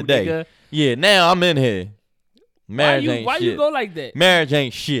shit No, today. Nigga. Yeah. Now I'm in here. Marriage ain't Why shit. you go like that? Marriage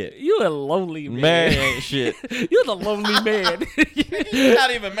ain't shit. You a lonely man. Marriage ain't shit. You the lonely man. You're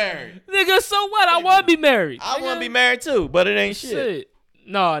not even married. Nigga, so what? I want to be married. I want to be married too, but it ain't shit. Shit.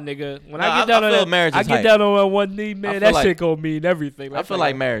 Nah, nigga. When Nah, I get down I on feel that, marriage I is get hype. down on one knee, man. feel That like- shit gonna mean everything. I feel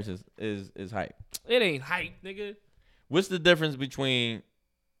like marriage is hype. it ain't hype, nigga. What's the difference between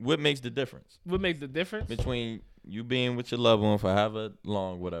what makes the difference What makes the difference? between you being with your loved one for however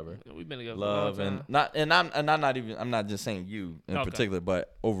long, whatever, We've been together love for a long and time. I'm not just saying you in Okay. particular,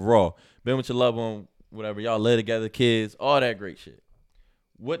 but overall, being with your loved one, whatever, y'all live together, kids, all that great shit.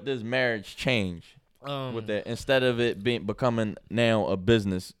 What does marriage change with that instead of it becoming now a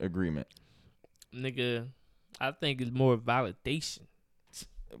business agreement? Nigga, I think it's more validation.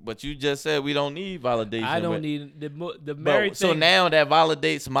 But you just said we don't need validation. I don't with- need the But- married so thing. now that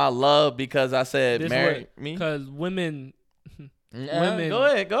validates my love because I said marry me. Because women Women, go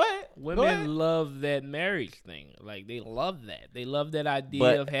ahead. Women love that marriage thing. Like they love that. They love that idea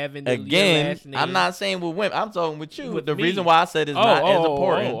But of having the Again, last name. I'm not saying with women. I'm talking with you. With The me. reason why I said it's not as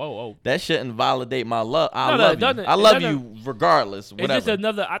important. That shouldn't validate my love. I No, love it you. doesn't. I It love doesn't. you regardless. It's Whatever. just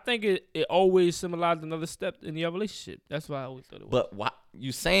another. I think it always symbolizes another step in your relationship. That's why I always thought it was. But why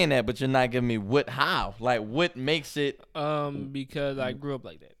you saying that? But you're not giving me how? Like what makes it? Because I grew up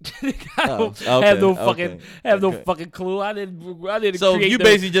like that. I Oh, don't okay, have no okay, no okay. fucking clue. I didn't. So create you the-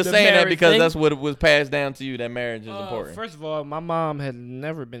 basically just the saying that marriage because thing. that's what it was passed down to you that marriage is important. First of all, my mom has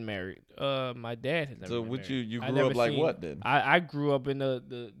never been married. My dad has never So been what married. you I grew never up like seen- what then? I grew up in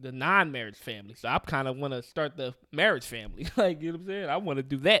the non-marriage family, so I kind of want to start the marriage family. Like, you know what I'm saying? I want to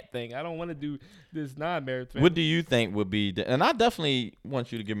do that thing. I don't want to do this non-marriage family. What do you think would be? And I definitely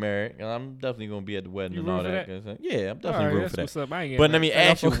want you to get married, and I'm definitely gonna be at the wedding You and all rooting that. for kind of stuff. Yeah, I'm definitely All right, rooting that's for that. what's up. I ain't But getting let me married.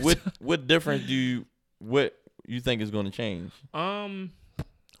 ask you, Focus. what difference what you think is going to change?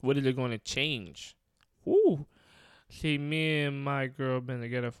 What is it going to change? Ooh. See, me and my girl been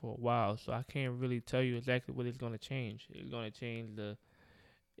together for a while, so I can't really tell you exactly what it's going to change. It's going to change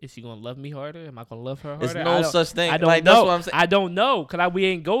is she going to love me harder? Am I going to love her harder? There's no such thing. I don't like know. that's what I'm saying. I don't know because we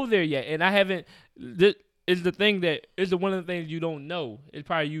ain't go there yet, and I haven't. This is the thing that is the one of the things you don't know. It's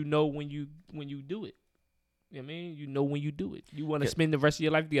probably when you do it. You know what I mean? You know when you do it. You want to spend the rest of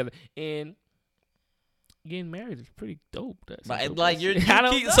your life together, and getting married is pretty dope. That's a dope Like shit. you're I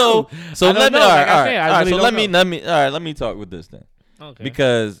don't keep, know. so I don't let me know. all Like I right, said, I all right. really So don't know. let me talk with this then. Okay.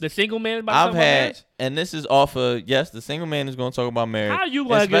 Because the single man is about to I've talk about had, marriage? and this is off of yes, the single man is going to talk about marriage. How you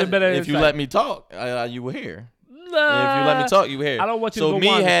gonna get a better if you insight? let me talk? You will hear. Nah, If you let me talk, you will hear. I don't want you so to go me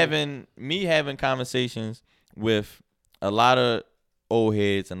wandering. having conversations with a lot of old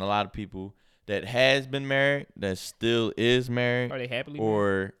heads and a lot of people that has been married, that still is married, Are they happily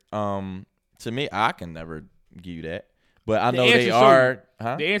married? or to me, I can never give you that. But I The know answer they show are.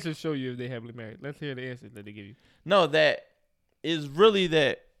 Huh? The answers show you if they happily married. Let's hear the answers that they give you. No, that is really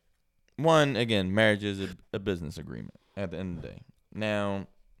that. One, again, marriage is a business agreement at the end of the day. Now,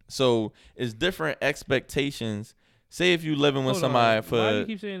 so it's different expectations. Say if you living with Hold somebody on. for Why do you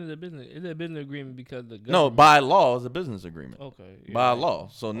keep saying it's a business? It's a business agreement because the government. no, by law it's a business agreement. Okay. yeah, By right. law.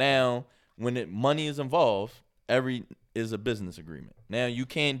 So now when money is involved, is a business agreement. Now you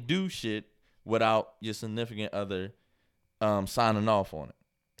can't do shit without your significant other signing off on it.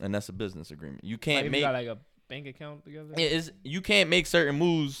 And that's a business agreement. You Like can't if make you got like a bank account together. you can't make certain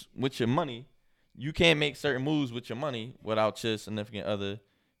moves with your money. You can't make certain moves with your money without your significant other,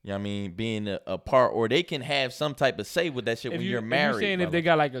 you know what I mean, being a part, or they can have some type of say with that shit when you're married. If you're saying if they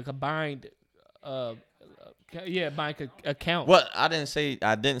got like a combined, bank account. Well, I didn't say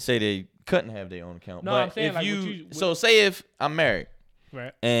they couldn't have their own account. No, but I'm saying, if like, so say if I'm married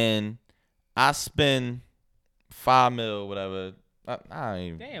Right. and I spend $5 million, whatever. I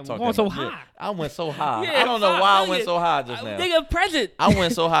ain't Damn, talk we're going that so much. Yeah, high. I went so high. Yeah, I don't know $5 why I million. went so high just now. Nigga, present. I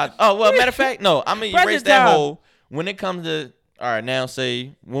went so high. Oh, well, matter of fact, no. I'm going to erase Present that time. whole. When it comes to, all right, now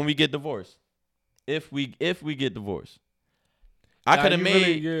say when we get divorced. If we get divorced. I Nah, could have you made.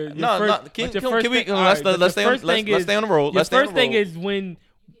 really- your no, first- no. but Can your first we, thing- all right, but let's the stay on, first thing let's is- stay on the road. Your Let's stay on first the thing road. is when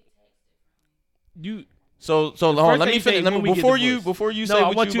you. So hold on. first Let thing me you say finish. Let me when we get before you divorced. say No, I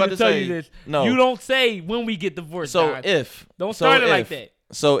what want you you about to to tell say. you this. No. You don't say when we get divorced. So Don. if Don't so start it if, like that.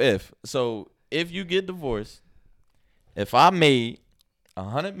 So if you get divorced, if I made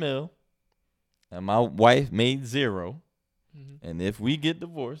 $100 million and my wife made $0, And if we get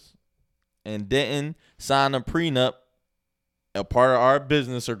divorced and didn't sign a prenup, a part of our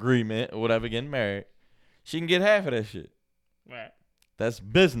business agreement or whatever, getting married, she can get half of that shit. Right. That's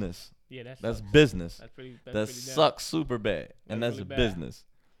business. Yeah, that's business. That's pretty. That sucks super bad, and that's really bad. business.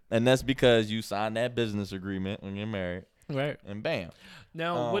 And that's because you signed that business agreement when you're married, right? And bam.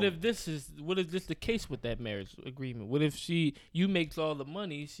 Now, what if this the case with that marriage agreement? What if you makes all the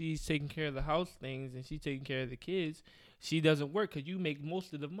money, she's taking care of the house things, and she's taking care of the kids? She doesn't work because you make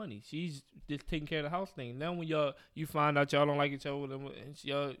most of the money. She's just taking care of the house thing. Now, when you find out y'all don't like each other, and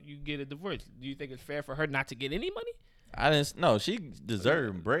you get a divorce, do you think it's fair for her not to get any money? I didn't. No, she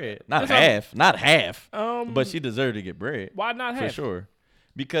deserved bread. Not half. But But she deserved to get bread. Why not half? For sure.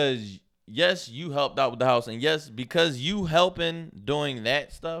 Because yes, you helped out with the house, and yes, because you helping doing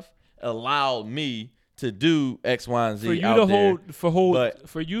that stuff allowed me to do X, Y, and Z. For you out to there.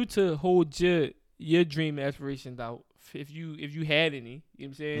 for you to hold your dream aspirations out. If you had any, you know what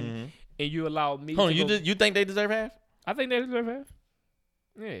I'm saying, and you allowed me. Hold on, you think they deserve half? I think they deserve half.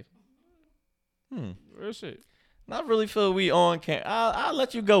 Yeah. Real shit. I really feel we on camera. I'll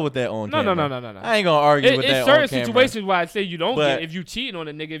let you go with that on camera. No. I ain't gonna argue with that on camera. It's certain situations where I say you don't get. If you cheating on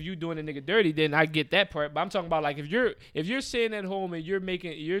a nigga, if you doing a nigga dirty, then I get that part. But I'm talking about like if you're sitting at home and you're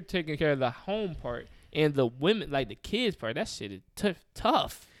taking care of the home part and the women, like the kids part, that shit is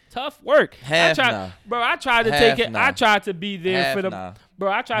tough work. I tried to take it. I tried to be there for them.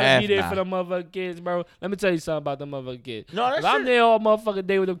 Bro, I try to be there for the motherfucking kids, bro. Let me tell you something about the motherfucking kids. No, that's I'm there all motherfucking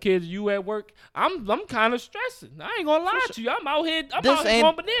day with them kids. You at work. I'm kind of stressing. I ain't gonna lie to you. I'm out here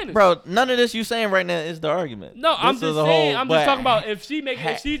going bananas. Bro, none of this you saying right now is the argument. No, I'm just saying. I'm just talking about if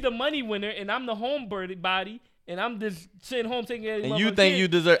she's the money winner and I'm the home body. And I'm just sitting home taking care of and you think you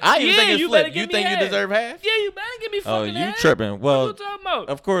deserve? I even think it's flipped. You think you deserve half? Yeah, you better give me fucking half. Oh, you tripping? Well, what you talking about?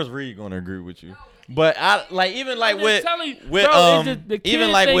 Of course, Reed gonna agree with you. But I like even like I'm with telling you, with bro, the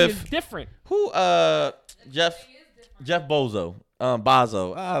even like thing with is different. Who Jeff Bezos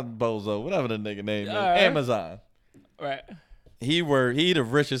Bozo, whatever the nigga name is, Amazon. Right. He the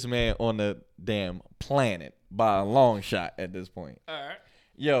richest man on the damn planet by a long shot at this point. All right.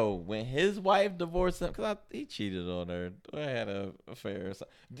 Yo, when his wife divorced him, because he cheated on her, I had an affair or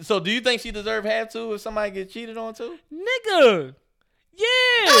something. So do you think she deserve half too if somebody get cheated on too? Nigga.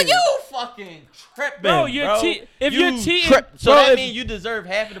 Yeah. No, you fucking tripping, bro. If you're cheating, so that means you deserve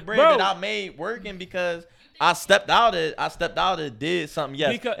half of the bread that I made working because I stepped out and did something,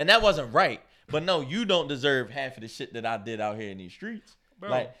 yes. And that wasn't right. But no, you don't deserve half of the shit that I did out here in these streets. Bro.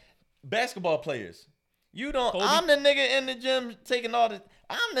 Like basketball players. You don't Kobe. I'm the nigga in the gym taking all the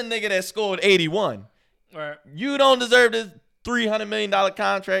I'm the nigga that scored 81. Right. You don't deserve this $300 million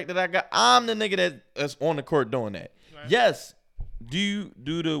contract that I got. I'm the nigga that's on the court doing that. Right. Yes. Do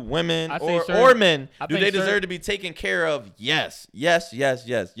the women or men, do they deserve to be taken care of? Yes.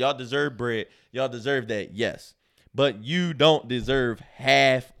 Y'all deserve bread. Y'all deserve that. Yes. But you don't deserve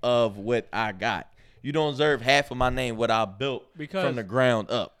half of what I got. You don't deserve half of my name, what I built from the ground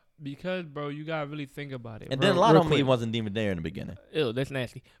up. Because, bro, you gotta really think about it. And bro, then a lot of them wasn't even there in the beginning. Ew, that's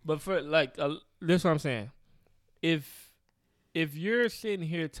nasty. But for like, this is what I'm saying. If you're sitting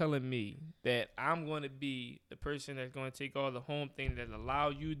here telling me that I'm going to be the person that's going to take all the home things that allow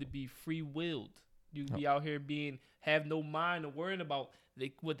you to be free-willed, you be out here have no mind or worrying about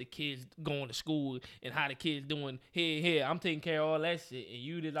what the kids going to school and how the kids doing. Here, I'm taking care of all that shit, and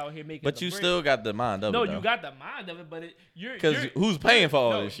you just out here making. But you still got the mind of it. No, you got the mind of it, but you're because who's paying for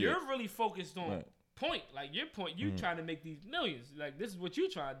all this shit? You're really focused on point, like your point. You trying to make these millions. Like this is what you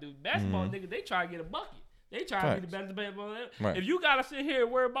trying to do. Basketball niggas, they try to get a bucket. They try to be the best basketball ever. Right. If you gotta sit here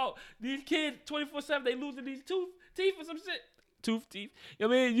and worry about these kids 24/7, they losing these teeth or some shit. Tooth teeth. I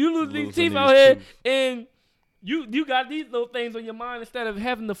mean, you lose these teeth out here, and you got these little things on your mind instead of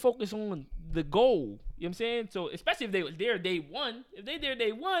having to focus on the goal. You know what I'm saying? So especially if they was there day one, man,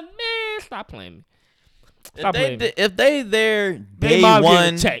 stop playing me. If they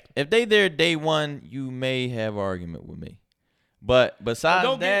there day one, you may have an argument with me. But besides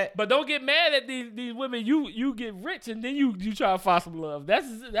don't get mad at these women. You get rich and then you try to find some love. That's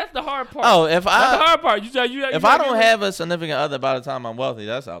the hard part. Oh, that's the hard part. If I don't have a significant other by the time I'm wealthy,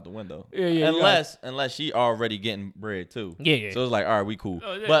 that's out the window. Yeah. Unless she already getting bread too. Yeah. So it's like, all right, we cool.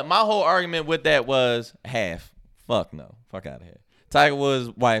 Oh, yeah. But my whole argument with that was half. Fuck no. Fuck out of here. Tiger Woods'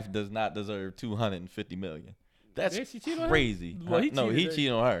 wife does not deserve $250 million. That's crazy. Well, he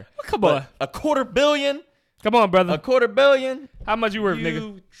cheated on her. Well, come on. $250 million. Come on, brother. $250 million. How much you worth,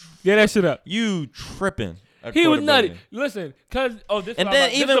 nigga? Get that shit up. You tripping. He was nutty. Listen, this and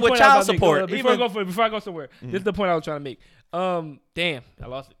then even with child support. Before I go somewhere, this is the point I was trying to make. Damn, I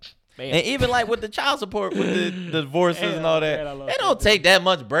lost it. Man. And even like with the child support, with the divorces and all Man, I that, love it that, don't take that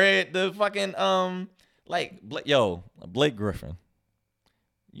much bread. The fucking Blake Griffin.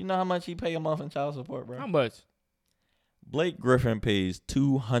 You know how much he pay a month in child support, bro? How much? Blake Griffin pays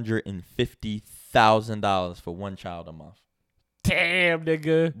 $250,000 for one child a month. Damn,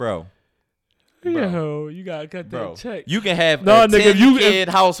 nigga. Bro. Yo, you gotta cut Bro, that check. you can have No, a nigga, if you- 10-kid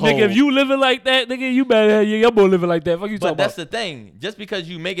household. Nigga, if you living like that, nigga, you better have your boy living like that. Fuck you But talking that's about? the thing. Just because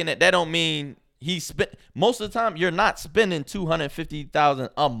you making it, that don't mean he spent. Most of the time, you're not spending $250,000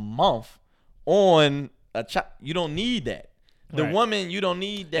 a month on a child. You don't need that. The Right. woman, you don't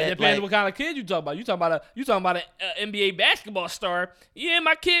need that. It depends like- what kind of kid you talking about. You talking about an NBA basketball star. Yeah,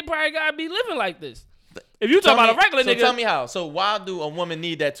 my kid probably gotta be living like this. If you talking about a regular nigga, tell me how. So why do a woman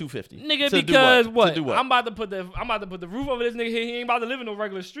need that $250,000? nigga, To do because To what? do what? I'm about to put the roof over this nigga. He ain't about to live in no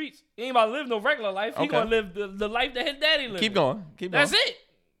regular streets. He ain't about to live no regular life. He Okay. gonna live the life that his daddy lived. Keep going. Keep going. That's it.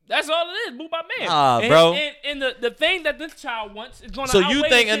 That's all it is. Boo my man. Bro. And the thing that this child wants is gonna. So you outweigh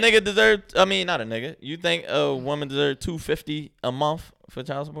think the a shit. nigga deserve? I mean, not a nigga. You think a woman deserve $250,000 a month for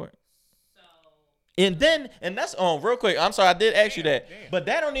child support? And that's on real quick. I'm sorry, I did ask you that, but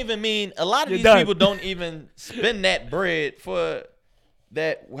that don't even mean a lot of You're these done. people don't even spend that bread for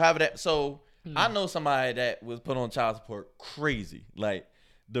that. However, that. So I know somebody that was put on child support crazy. Like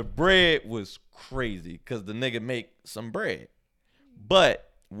the bread was crazy because the nigga make some bread, but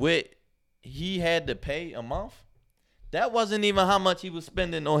what he had to pay a month, that wasn't even how much he was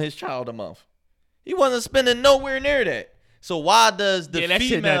spending on his child a month. He wasn't spending nowhere near that. So why does the that shit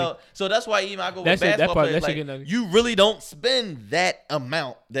female? nutty. So that's why even I go That with shit- that basketball part- players. that shit Like, get nutty. you really don't spend that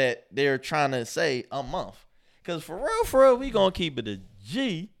amount that they're trying to say a month. Because for real, we gonna keep it a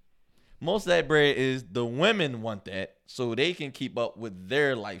G. Most of that bread is the women want that so they can keep up with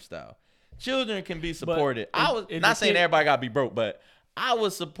their lifestyle. Children can be supported. I was if not the saying kid- everybody gotta be broke, but I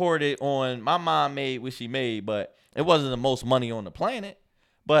was supported on my mom made what she made, but it wasn't the most money on the planet.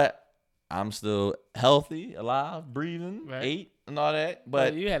 But I'm still healthy, alive, breathing, Right. ate and all that. But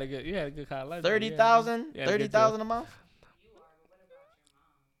But you had a good kind of life. 30,000 Yeah, good 30,000 a month.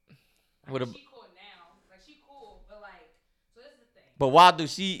 What She cool now. Like, she cool, but like, so this is the thing. But why do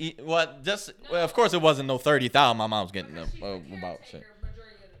she eat? What? Just well, of course it wasn't no 30,000. My mom's getting Because she's the about shit. caretaker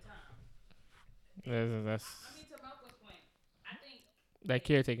majority of the time. That's I mean, to Malcolm's point, I think that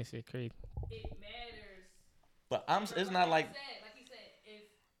caretaking shit crazy. it matters. But it's not like Like he said,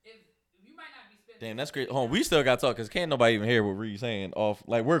 if you might not be spending. damn. That's great. Hold on, we still got to talk because can't nobody even hear what Reed's saying. Off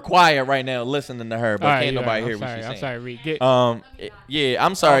like we're quiet right now listening to her, but All right, can't you're nobody right. hear I'm what sorry, she's I'm saying. sorry, Reed. Get, Yeah,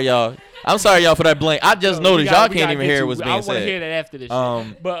 I'm sorry, y'all. I'm sorry, y'all, for that blank. I just noticed y'all can't even hear what's being I want to hear said. that after this. Um,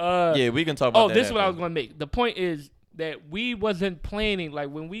 shit. But Yeah, we can talk about that. this is what I after. was gonna make. The point is that we wasn't planning. Like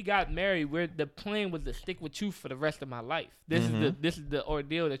when we got married, the plan was to stick with you for the rest of my life. This is the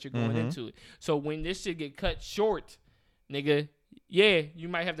ordeal that you're going into. It. So when this shit get cut short, nigga, yeah, you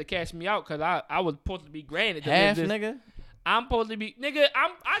might have to cash me out because I was supposed to be granted to live half, this. nigga. I'm supposed to be nigga.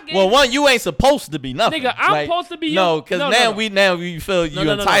 I gave Well, one, you ain't supposed to be nothing. Nigga, I'm Like, supposed to be no, your- because no, now no. we feel you're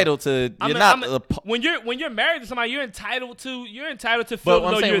no. entitled to. I'm You're a- not. I'm a- when you're married to somebody, you're entitled to but feel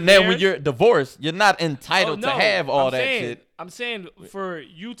I'm though saying you're now there. when you're divorced, you're not entitled Oh, to no, have all I'm that saying, shit. I'm saying for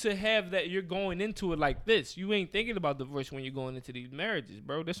you to have that, you're going into it like this. You ain't thinking about divorce when you're going into these marriages,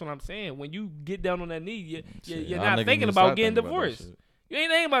 bro. That's what I'm saying. When you get down on that knee, you're Y'all not niggas thinking need to about start getting thinking about that divorced. shit. You ain't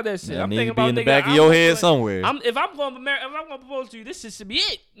thinking about that shit. That I'm need thinking to be about in the nigga, back of I'm your gonna head like- somewhere. If I'm going to marry, if I'm going to propose to you, this should be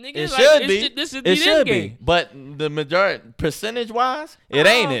it, nigga. It Like, should be. This should It be should the be. game. But the majority, percentage wise, it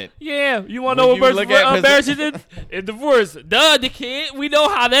ain't it. Yeah, you want When to know you what look at marriage is? It's divorce. Duh, the kid. We know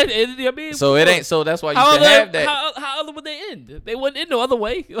how that is. I mean, So it ain't. So that's why you How should other, have that. how other would they end? They wouldn't end no other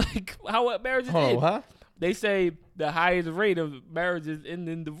way. Like how marriages Hold on, end. huh? They say the highest rate of marriages end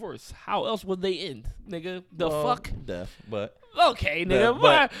in divorce. How else would they end, nigga? The Well, fuck? Deaf, but. Okay, nigga.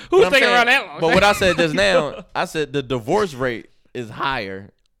 But Who's I'm thinking saying- around that long? But what I said just now, I said the divorce rate is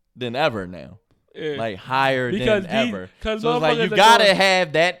higher than ever now. Yeah. Like higher Because than these- ever. 'cause So it's like you motherfuckers are gotta going-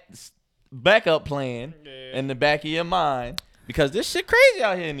 have that backup plan Yeah. in the back of your mind because this shit crazy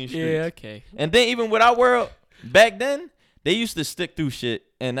out here in these streets. Yeah, okay. And then even with our world back then, they used to stick through shit,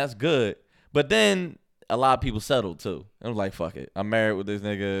 and that's good. But then a lot of people settled too. It was like, fuck it, I'm married with this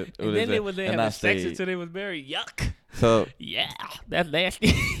nigga. And then they was and having I sex stayed. until they was married. Yuck. So Yeah, that's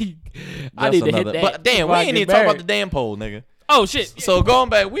nasty. I that's need to hit another- that. But damn, we before I ain't get even talk about married. the damn poll, nigga. Oh shit. So going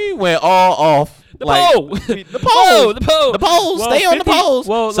back, we went all off. The like, poll. The Whoa, polls. the poll. The polls. Well, Stay on the 50 polls.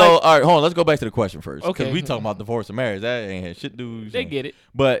 well, so, like- all right, hold on. Let's go back to the question first. Okay. Because we talking about divorce and marriage. That ain't had shit to do. They get it.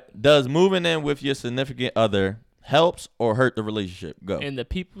 But does moving in with your significant other helps or hurt the relationship? Go. And the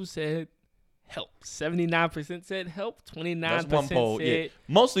people said help. 79% said help. 29% That's one poll. said. Yeah.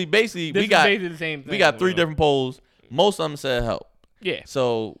 Mostly, basically, This we is got basically the same thing. we got 3 bro. different polls. Most of them said help. Yeah.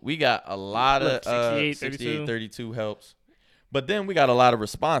 So we got a lot Look, of 68, 68, 32 helps. But then we got a lot of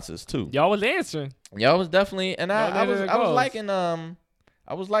responses too. Y'all was answering. Y'all was definitely, and I Y'all was did it I was goes.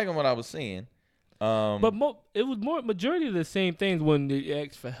 liking what I was seeing. But it was more majority of the same things when they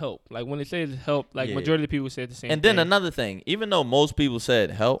asked for help. Like when it says help, like Yeah. majority of the people said the same And thing. then another thing, even though most people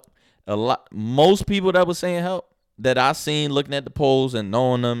said help, most people that was saying help that I seen looking at the polls and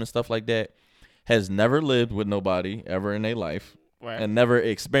knowing them and stuff like that has never lived with nobody ever in their life right. and never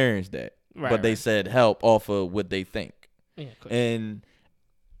experienced that. Right, but they right. said help off of what they think. Yeah, cool. And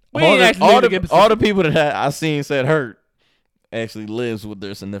We ain't actually gonna get all the people that I seen said hurt actually lives with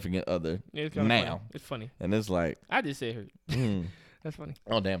their significant other Yeah, it's kinda now. funny. It's funny. And it's like, I just said hurt. That's funny.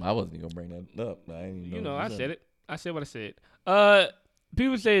 oh damn, I wasn't even gonna bring that up. I didn't even You know, what I you said it. I said what I said.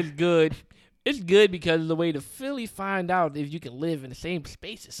 People say it's good. It's good because of the way to fully find out if you can live in the same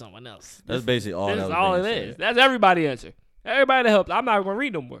space as someone else. That's basically all. That's that was all it being is. said. That's everybody answer. Everybody that helped. I'm not gonna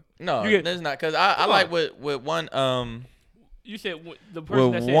read no more. No, You get- that's not because I Come like on. what one You said the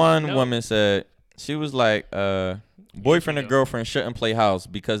person that what said one no. woman said. She was like, boyfriend and girlfriend shouldn't play house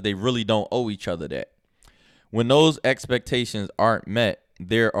because they really don't owe each other that. When those expectations aren't met,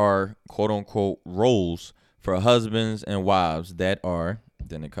 there are quote unquote roles for husbands and wives that are.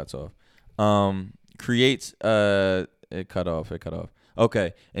 Then it cuts off. Creates it cut off.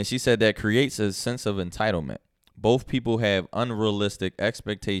 Okay, and she said that creates a sense of entitlement. Both people have unrealistic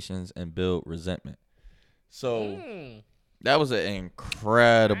expectations and build resentment. So that was an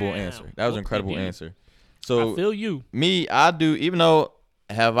incredible Wow. answer. That was an incredible Okay. answer. I So feel you. me, I do. Even though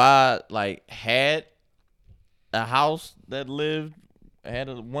have I like had a house that had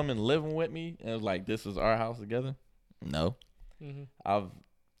a woman living with me, and it was like this is our house together. No, Mhm.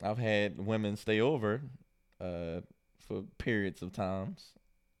 I've had women stay over for periods of times.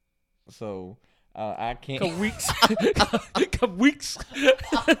 So I can't. Couple weeks. Couple weeks.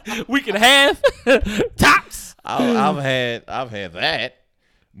 Week and a half. Tops. I've had that,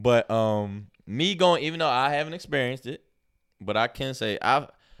 but me going, even though I haven't experienced it, but I can say I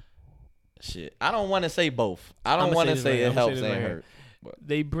don't want to say both. I don't I'ma want to say this say right here. it I'ma say helps this and right here. hurt.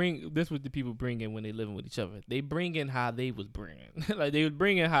 They bring this what the people bring in when they living with each other. They bring in how they was bringing, like they was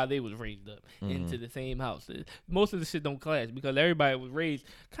bringing how they was raised up into the same house. Most of the shit don't clash because everybody was raised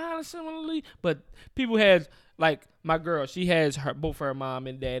kind of similarly, but people has like my girl. She has both her mom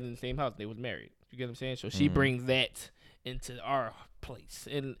and dad in the same house. They was married. You get what I'm saying? So she brings that into our place,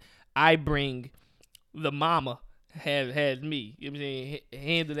 and I bring the mama has me. You know what I'm saying?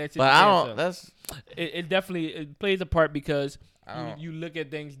 Handle that shit. But I don't. So That's it definitely plays a part because I don't- you look at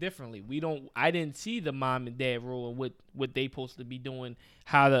things differently. I didn't see the mom and dad role and what they supposed to be doing,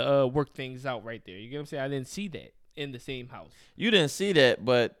 how to work things out right there. You get what I'm saying? I didn't see that in the same house. you didn't see that,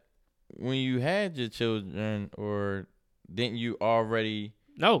 but when you had your children, or didn't you already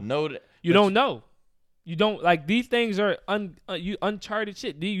No, know that? you but don't know. You don't like these things are uncharted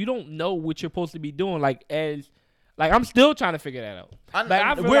shit. You don't know what you're supposed to be doing. Like I'm still trying to figure that out.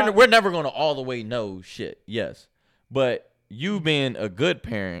 I feel like- We're never gonna all the way know shit. Yes, but you being a good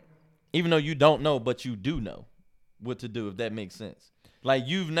parent, even though you don't know, but you do know what to do, if that makes sense. Like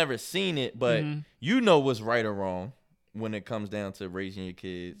you've never seen it, but you know what's right or wrong when it comes down to raising your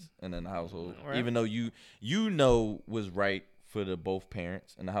kids in a household. Right. Even though you know what's right for the both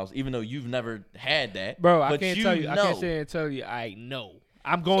parents in the house, even though you've never had that, Bro, I but can't you tell you. I know. can't say and tell you. I know.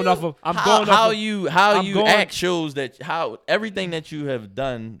 I'm going off of. I'm how, going how off. Of, you I'm you going- act shows that how everything that you have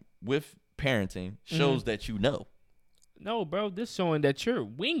done with parenting shows that you know. No, bro, this showing that you're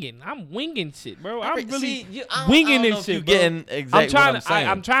winging. I'm winging shit, bro. I'm really See, I winging don't know this if shit, you bro. getting exactly I'm trying what I'm to. saying.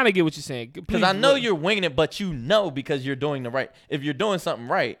 I'm trying to get what you're saying. Because I know you're winging it, but you know because you're doing the right. If you're doing something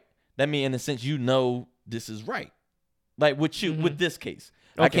right, that means in a sense you know this is right. Like with you, with this case,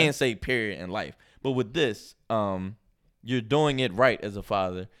 I Okay. can't say period in life, but with this, you're doing it right as a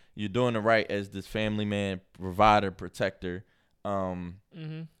father. You're doing it right as this family man, provider, protector.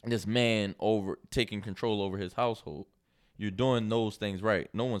 This man over taking control over his household. You're doing those things right.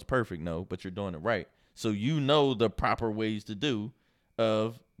 No one's perfect, no, but you're doing it right. So you know the proper ways to do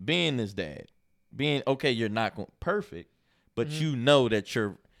of being this dad. Being okay, you're not perfect, but you know that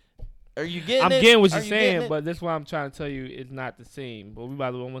you're. Are you getting I'm it? getting what Are you're you saying, getting it? but that's why I'm trying to tell you it's not the same. But we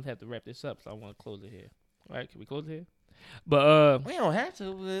by the way, almost have to wrap this up, so I want to close it here. All right, can we close it here? But we don't have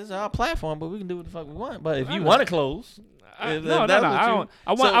to. It's our platform, but we can do what the fuck we want. But if I you know. want to close, no. if that's what I you- don't. I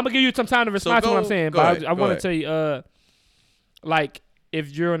want. So- I'm gonna give you some time to respond to what I'm saying. go But ahead, I go want ahead. to tell you, like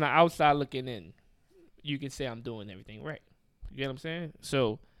if you're on the outside looking in, you can say I'm doing everything right. You get what I'm saying?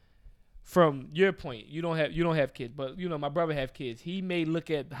 So from your point, you don't have kids, but you know my brother have kids. He may look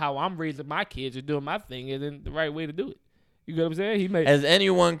at how I'm raising my kids or doing my thing, and then the right way to do it. You get what I'm saying? He may. Has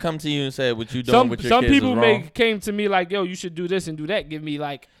anyone come to you and said what you doing with your some kids people is may wrong? came to me like, yo, you should do this and do that. Give me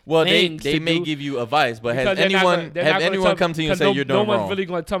like. Well, they things they to may do. give you advice, but has Because they're not anyone gonna- they're not gonna tell- come to you and 'cause say no, you're doing no one's wrong? really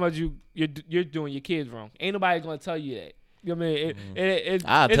going to tell you you're doing your kids wrong. Ain't nobody going to tell you that. You know what I mean?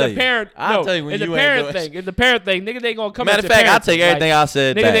 I'll It's tell a you. parent. I'll no, tell you when it's you a ain't parent doing- thing. It's a parent thing. Niggas ain't going to come Matter at of your fact, I'll parenting. take everything Like, I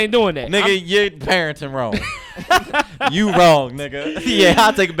said niggas back. ain't doing that. Nigga, you're parenting wrong. You wrong, nigga. Yeah,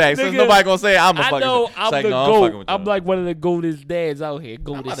 I'll take it back. Since Nigga, nobody gonna say I'm a I fucking. know It's I'm like, the no, I'm fucking goat. with I'm y'all. like one of the goatest dads out here.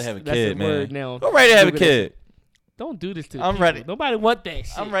 Goatest. I'm about to have a That's kid, the word man. now. I'm ready to have a Look at kid. Don't do this to the I'm people. ready. Nobody want that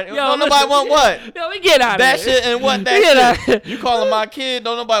shit. I'm ready. Yo, Don't listen. nobody want what? Yo, we get out That of here. shit and what Get that out. shit. You calling my kid?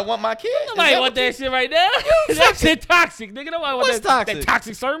 Don't nobody want my kid? Is Nobody want what that shit right now. That shit toxic, nigga. Nobody want What's that toxic?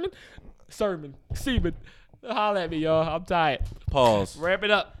 toxic sermon. Semen. Holla at me, y'all. I'm tired. Pause. Wrap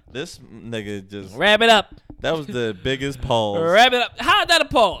it up. This nigga just. Wrap it up. That was the biggest pause. Wrap it up. How is that a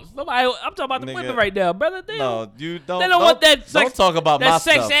pause? Nobody. I'm talking about the Nigga. women right now, brother. They No, don't, you don't. they don't want that sex. Don't talk about that my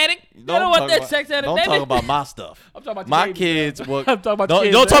sex stuff. addict. They don't want talk that about- sex addict. Don't They talk be- about my stuff. I'm talking about My your babies, kids. man. Will, I'm talking about don't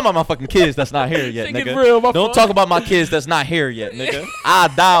your don't kids, talk man. about my fucking kids that's not here yet, Shit get nigga. real, my Don't fault. talk about my kids that's not here yet, nigga. I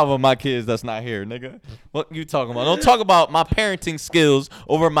die over my kids that's not here, nigga. What you talking about? Don't talk about my parenting skills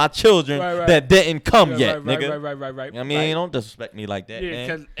over my children Right. that didn't come Right, yet, right, nigga. Right. I mean, don't disrespect me like that, Yeah, man.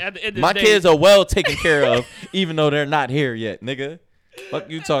 because at the end of My the day, kids are well taken care of, even though they're not here yet, nigga.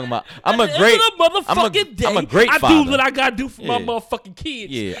 What you talking about? I'm a at the great. end of the motherfucking day, I'm a great I father. do what I gotta do for my Yeah. motherfucking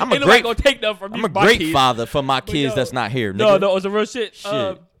kids. Yeah, I'm a Ain't nobody great- gonna take nothing from me. I'm a for my great kids. father for my kids yo, that's not here, No, nigga. it's a real shit.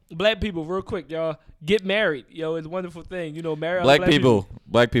 Shit. Black people, real quick, y'all, get married. Yo, it's a wonderful thing. You know, marry Black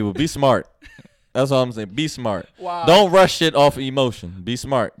people, be smart. That's all I'm saying. Be smart. Wow. Don't rush shit off of emotion. Be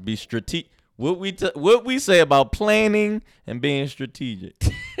smart. Be strategic. What we say about planning and being strategic.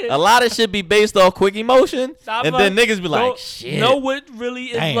 A lot of shit be based off quick emotion, Stop and us. then niggas be like, Know- shit. Know what really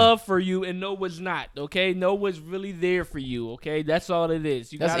is Damn. love for you and know what's not. Okay, know what's really there for you. Okay, that's all it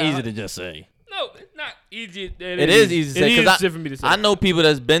is. You That's gotta- easy to just say. No, it's not easy. It is easy to say It because is easy for me to say. I know people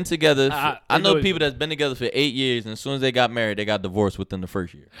that's been together. I know know it. people that's been together for 8 years, and as soon as they got married, they got divorced within the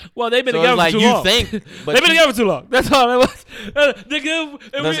first year. Well, they've been So together it's like for too you long. think, but They've been you- together for too long. That's all it was.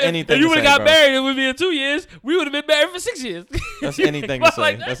 Nigga, That's if anything you to would have say, got bro. married, it would be in 2 years. We would have been married for 6 years. That's anything to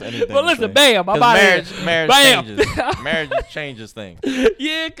say. That's anything. Well, to listen, say. bam, I'm 'Cause out marriage, here. marriage Bam. changes. Marriage changes things.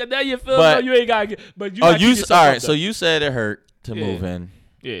 Yeah, cause now you feel But- like you ain't got to get. But you. Oh, gotta keep you yourself all up, right? So though. you said it hurt to Yeah. move in.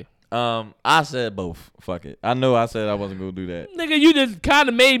 Yeah. I said both. Fuck it. I know I said I wasn't gonna do that. Nigga, you just kind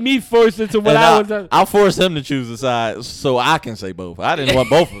of made me force into what And I was. I'll force him to choose a side so I can say both. I didn't want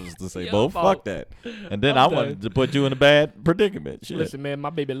both of us to say Your both. fault. Fuck that. And then I'm I wanted done. to put you in a bad predicament. Shit. Listen, man, my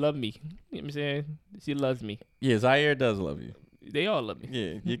baby love me. You know what I'm saying? She loves me. Yeah, Zaire does love you. They all love me.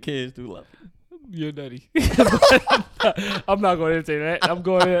 Yeah, your kids do love you. You're nutty. I'm not going to entertain that.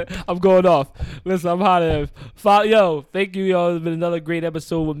 I'm going off. Listen, I'm hot as yo. Thank you, y'all. It's been another great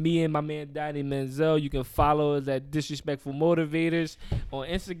episode with me and my man Donnie Manziel. You can follow us at Disrespectful Motivators on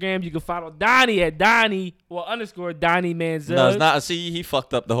Instagram. You can follow Donnie at Donnie _ Donnie Manziel. No, it's not. See, he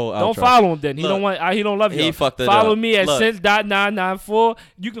fucked up the whole outro. Don't follow him then. He Look, don't want. He don't love you. he fucked it Follow up. me at Look. sense.994.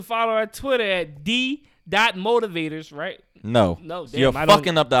 You can follow our Twitter at d.motivators. Right. No. No, damn, You're I don't-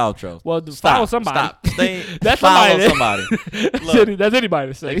 fucking up the outro. Well, Stop. follow somebody. Stop. Stay, That's follow somebody. somebody. That's anybody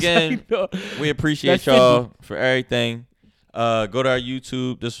to say. Again, we appreciate That's y'all for everything. Go to our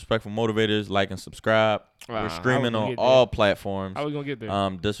YouTube, Disrespectful Motivators, like and subscribe. Wow, We're how streaming we gonna on get there? all platforms. How we gonna get there?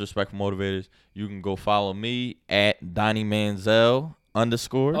 Disrespectful Motivators. You can go follow me at Donnie Manziel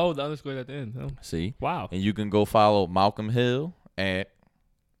 _ Oh, the underscore at the end. Oh. See? Wow. And you can go follow Malcolm Hill at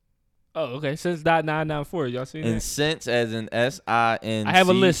Oh, okay. Since.994. Y'all seen and that? Sense as in SINCE. I have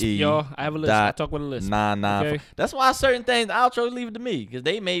a list, y'all. I have a list. I talk with a list. 994. Okay. That's why certain things outro leave it to me because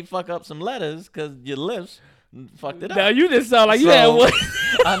they may fuck up some letters because your lips fucked it up. Now you just sound like you So- had one.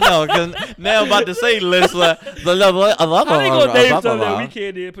 I know because now I'm about to say list. How they gonna name something that we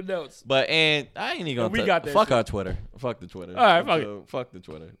can't even pronounce? But and I ain't even We gonna got that fuck shit. our Twitter. Fuck the Twitter. All right, fuck it. Fuck the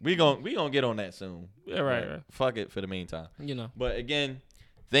Twitter. We gonna get on that soon. Yeah, right, But right. Fuck it for the meantime. You know. But again,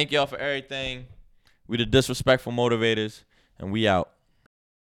 thank y'all for everything. We the Disrespectful Motivators, and we out.